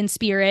Washington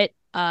Spirit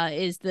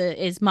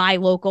is my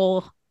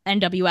local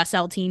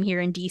NWSL team here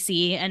in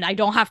DC, and I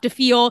don't have to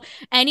feel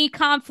any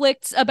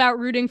conflicts about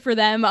rooting for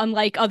them,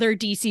 unlike other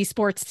DC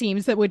sports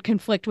teams that would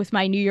conflict with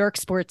my New York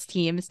sports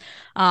teams.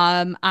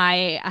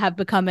 I have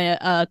become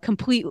a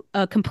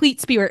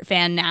complete Spirit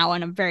fan now,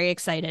 and I'm very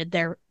excited.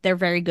 They're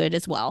very good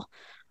as well.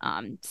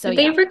 So did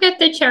they ever get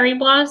the cherry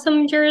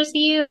blossom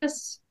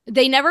jerseys?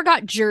 They never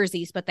got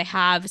jerseys, but they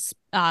have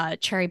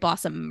cherry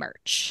blossom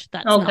merch.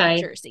 That's not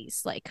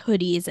jerseys, like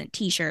hoodies and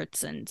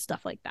t-shirts and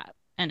stuff like that,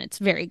 and it's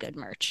very good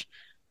merch.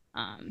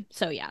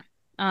 So yeah,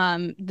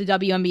 the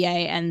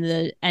WNBA and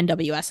the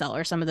NWSL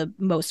are some of the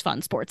most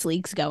fun sports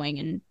leagues going,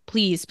 and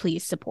please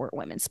support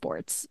women's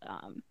sports.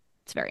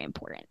 It's very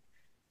important.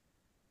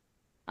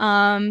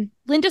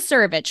 Linda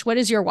Surovich, what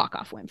is your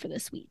walk-off win for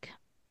this week?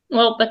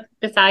 Well, but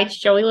besides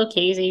Joey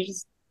Lucchese,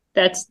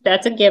 that's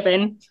a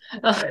given.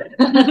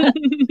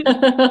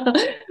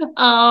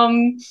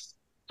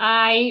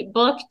 I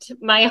booked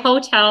my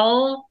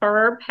hotel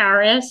for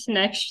Paris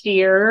next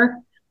year.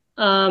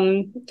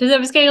 Because I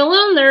was getting a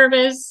little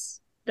nervous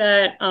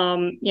that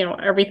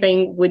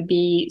everything would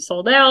be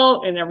sold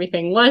out and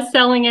everything was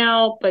selling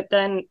out, but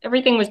then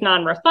everything was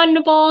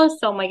non-refundable.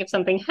 So I'm like, if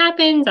something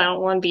happens, I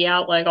don't want to be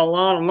out like a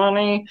lot of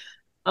money.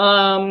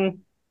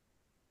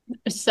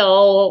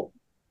 So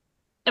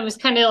I was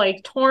kind of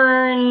like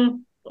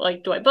torn,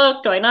 like, do I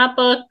book? Do I not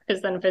book?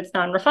 Because then if it's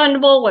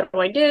non-refundable, what do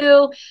I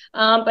do?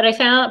 But I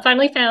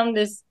finally found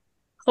this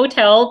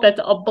hotel that's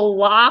a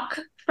block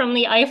from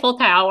the Eiffel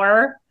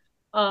Tower.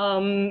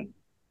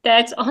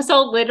 That's also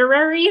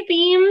literary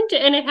themed,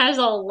 and it has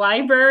a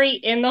library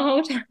in the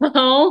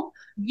hotel.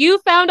 You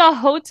found a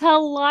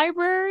hotel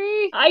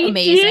library?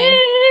 Amazing. Did.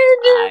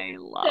 I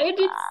love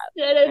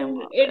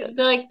it.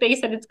 Like they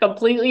said, it's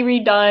completely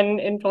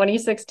redone in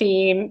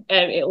 2016,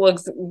 and it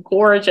looks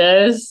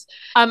gorgeous.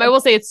 I will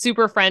say it's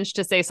super French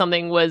to say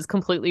something was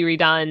completely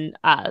redone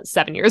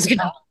 7 years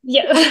ago.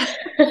 Yeah.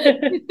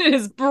 It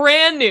is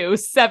brand new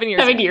 7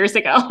 years 7 years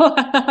ago.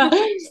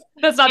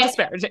 That's not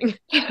disparaging.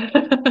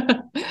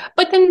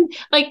 But then,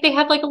 like, they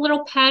have like a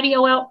little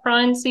patio out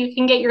front, so you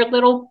can get your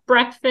little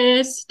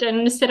breakfast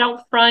and sit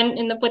out front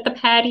with the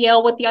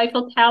patio with the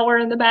Eiffel Tower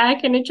in the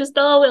back, and it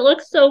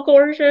looks so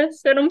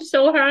gorgeous, and I'm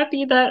so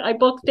happy that I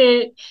booked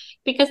it,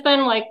 because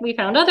then, like, we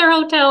found other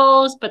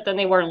hotels, but then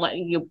they weren't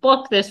letting you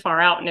book this far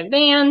out in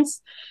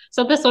advance.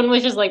 So this one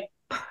was just like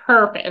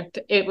perfect.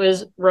 It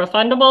was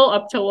refundable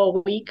up to a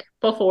week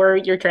before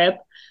your trip.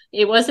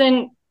 It was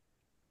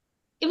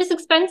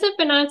expensive,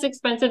 but not as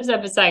expensive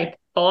as I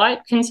thought,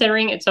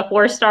 considering it's a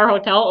 4-star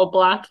hotel, a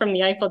block from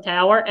the Eiffel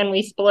Tower, and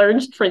we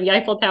splurged for the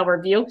Eiffel Tower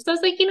view. So I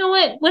was like, you know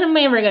what? When am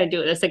I ever going to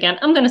do this again?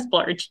 I'm going to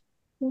splurge.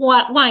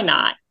 Why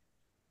not?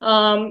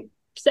 And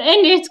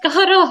it's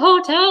got a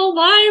hotel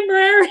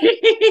library.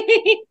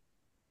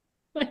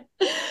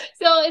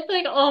 So it's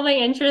like all my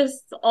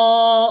interests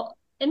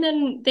and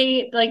then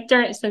they, like,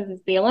 since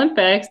it's the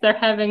Olympics, they're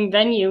having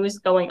venues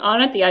going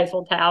on at the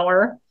Eiffel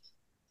Tower.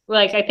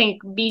 Like, I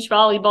think beach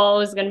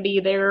volleyball is going to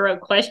be there,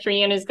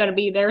 equestrian is going to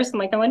be there. So I'm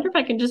like, I wonder if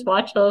I can just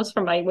watch those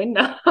from my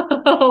window.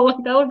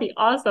 That would be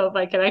awesome if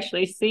I could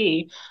actually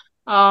see.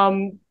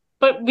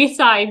 But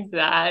besides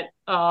that,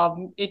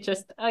 now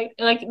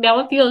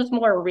it feels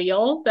more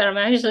real that I'm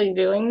actually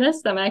doing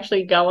this. I'm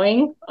actually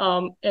going.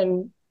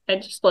 And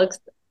it just looks,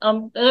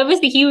 it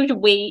was the huge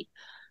weight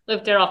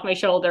lifted off my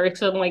shoulder.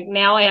 So I'm like,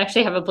 now I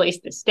actually have a place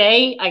to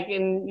stay. I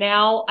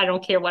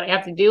don't care what I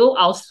have to do.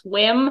 I'll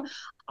swim.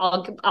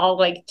 I'll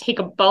like take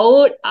a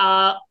boat.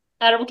 I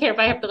don't care if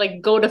I have to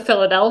like go to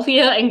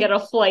Philadelphia and get a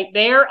flight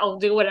there. I'll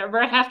do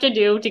whatever I have to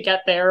do to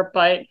get there.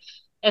 But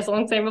as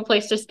long as I have a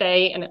place to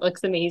stay and it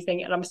looks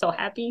amazing and I'm so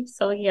happy.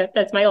 So yeah,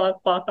 that's my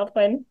walk-off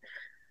win.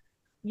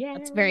 Yeah.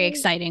 That's very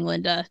exciting,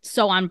 Linda.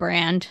 So on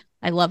brand.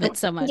 I love it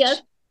so much.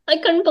 Yes. I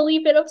couldn't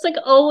believe it. I was like,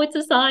 oh, it's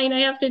a sign.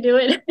 I have to do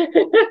it.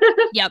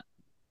 Yep.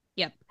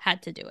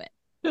 Had to do it.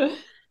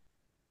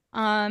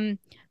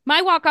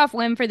 My walk-off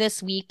win for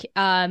this week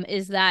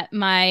is that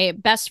my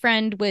best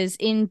friend was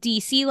in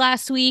DC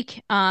last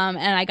week, and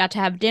I got to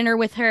have dinner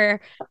with her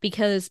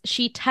because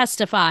she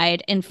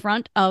testified in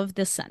front of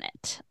the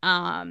Senate.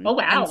 Oh,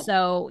 wow. And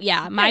so,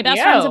 yeah, my Hey,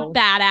 best friend's a yo.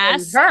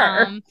 badass. And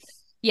her.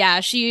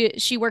 Yeah,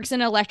 she works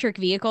in electric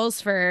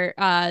vehicles for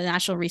the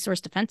National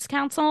Resource Defense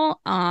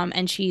Council,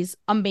 and she's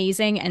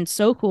amazing and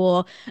so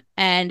cool.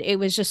 And it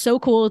was just so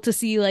cool to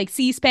see like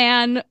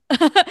C-SPAN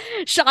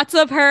shots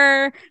of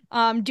her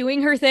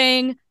doing her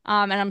thing,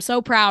 and I'm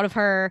so proud of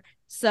her.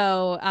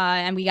 So,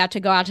 and we got to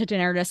go out to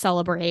dinner to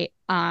celebrate,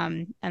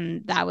 and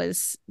that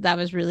was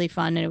really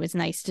fun, and it was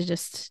nice to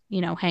just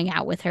hang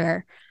out with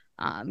her.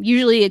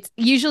 Usually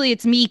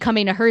it's me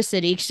coming to her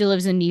city 'cause she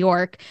lives in New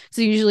York.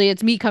 So usually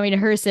it's me coming to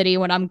her city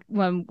when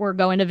we're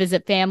going to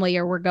visit family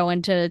or we're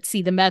going to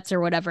see the Mets or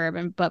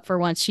whatever. But for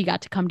once she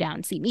got to come down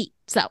and see me.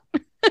 So,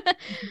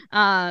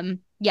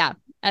 yeah,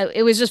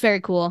 it was just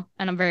very cool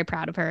and I'm very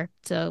proud of her.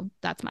 So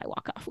that's my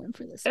walk-off win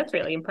for this. That's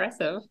really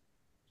impressive.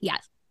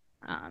 Yes.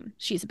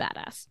 She's a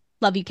badass.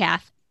 Love you,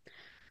 Kath.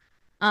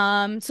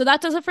 So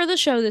that does it for the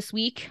show this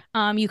week.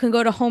 You can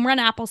go to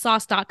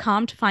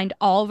homerunapplesauce.com to find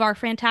all of our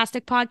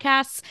fantastic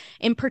podcasts.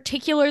 In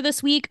particular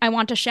this week, I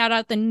want to shout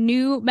out the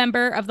new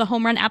member of the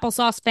Home Run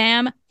Applesauce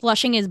fam,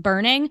 Flushing is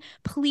Burning.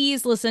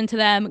 Please listen to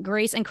them.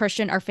 Grace and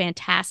Christian are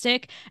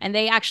fantastic. And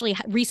they actually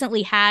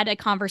recently had a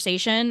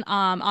conversation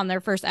on their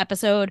first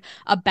episode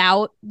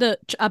about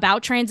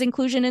trans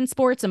inclusion in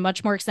sports, a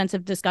much more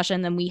extensive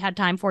discussion than we had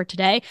time for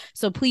today.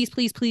 So please,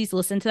 please, please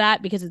listen to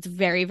that because it's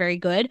very, very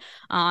good.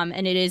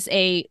 And it is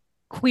a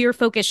queer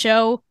focused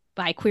show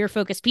by queer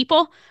focused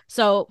people.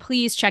 So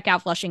please check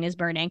out Flushing is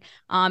Burning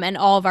and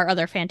all of our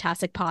other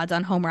fantastic pods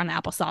on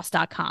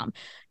homerunapplesauce.com.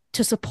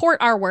 To support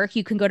our work,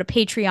 you can go to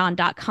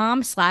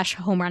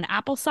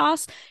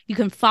patreon.com/homerunapplesauce. You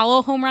can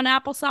follow Home Run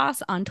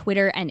Applesauce on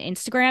Twitter and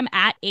Instagram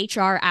at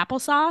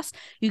HRApplesauce.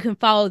 You can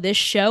follow this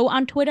show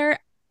on Twitter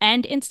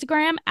and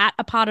Instagram at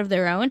A Pod of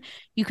Their Own.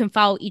 You can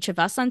follow each of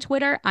us on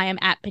Twitter. I am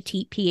at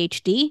Petite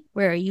PhD.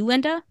 Where are you,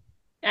 Linda?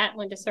 At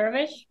Linda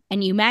Servish.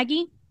 And you,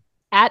 Maggie?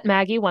 At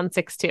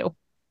Maggie162.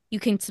 You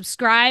can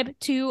subscribe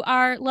to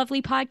our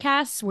lovely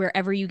podcasts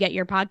wherever you get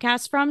your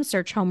podcasts from.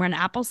 Search Home Run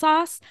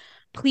Applesauce.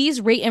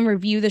 Please rate and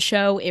review the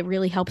show. It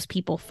really helps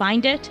people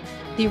find it.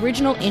 The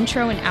original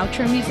intro and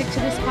outro music to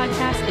this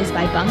podcast is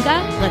by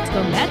Bunga. Let's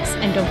go Mets.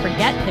 And don't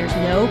forget, there's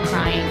no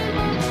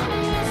crying.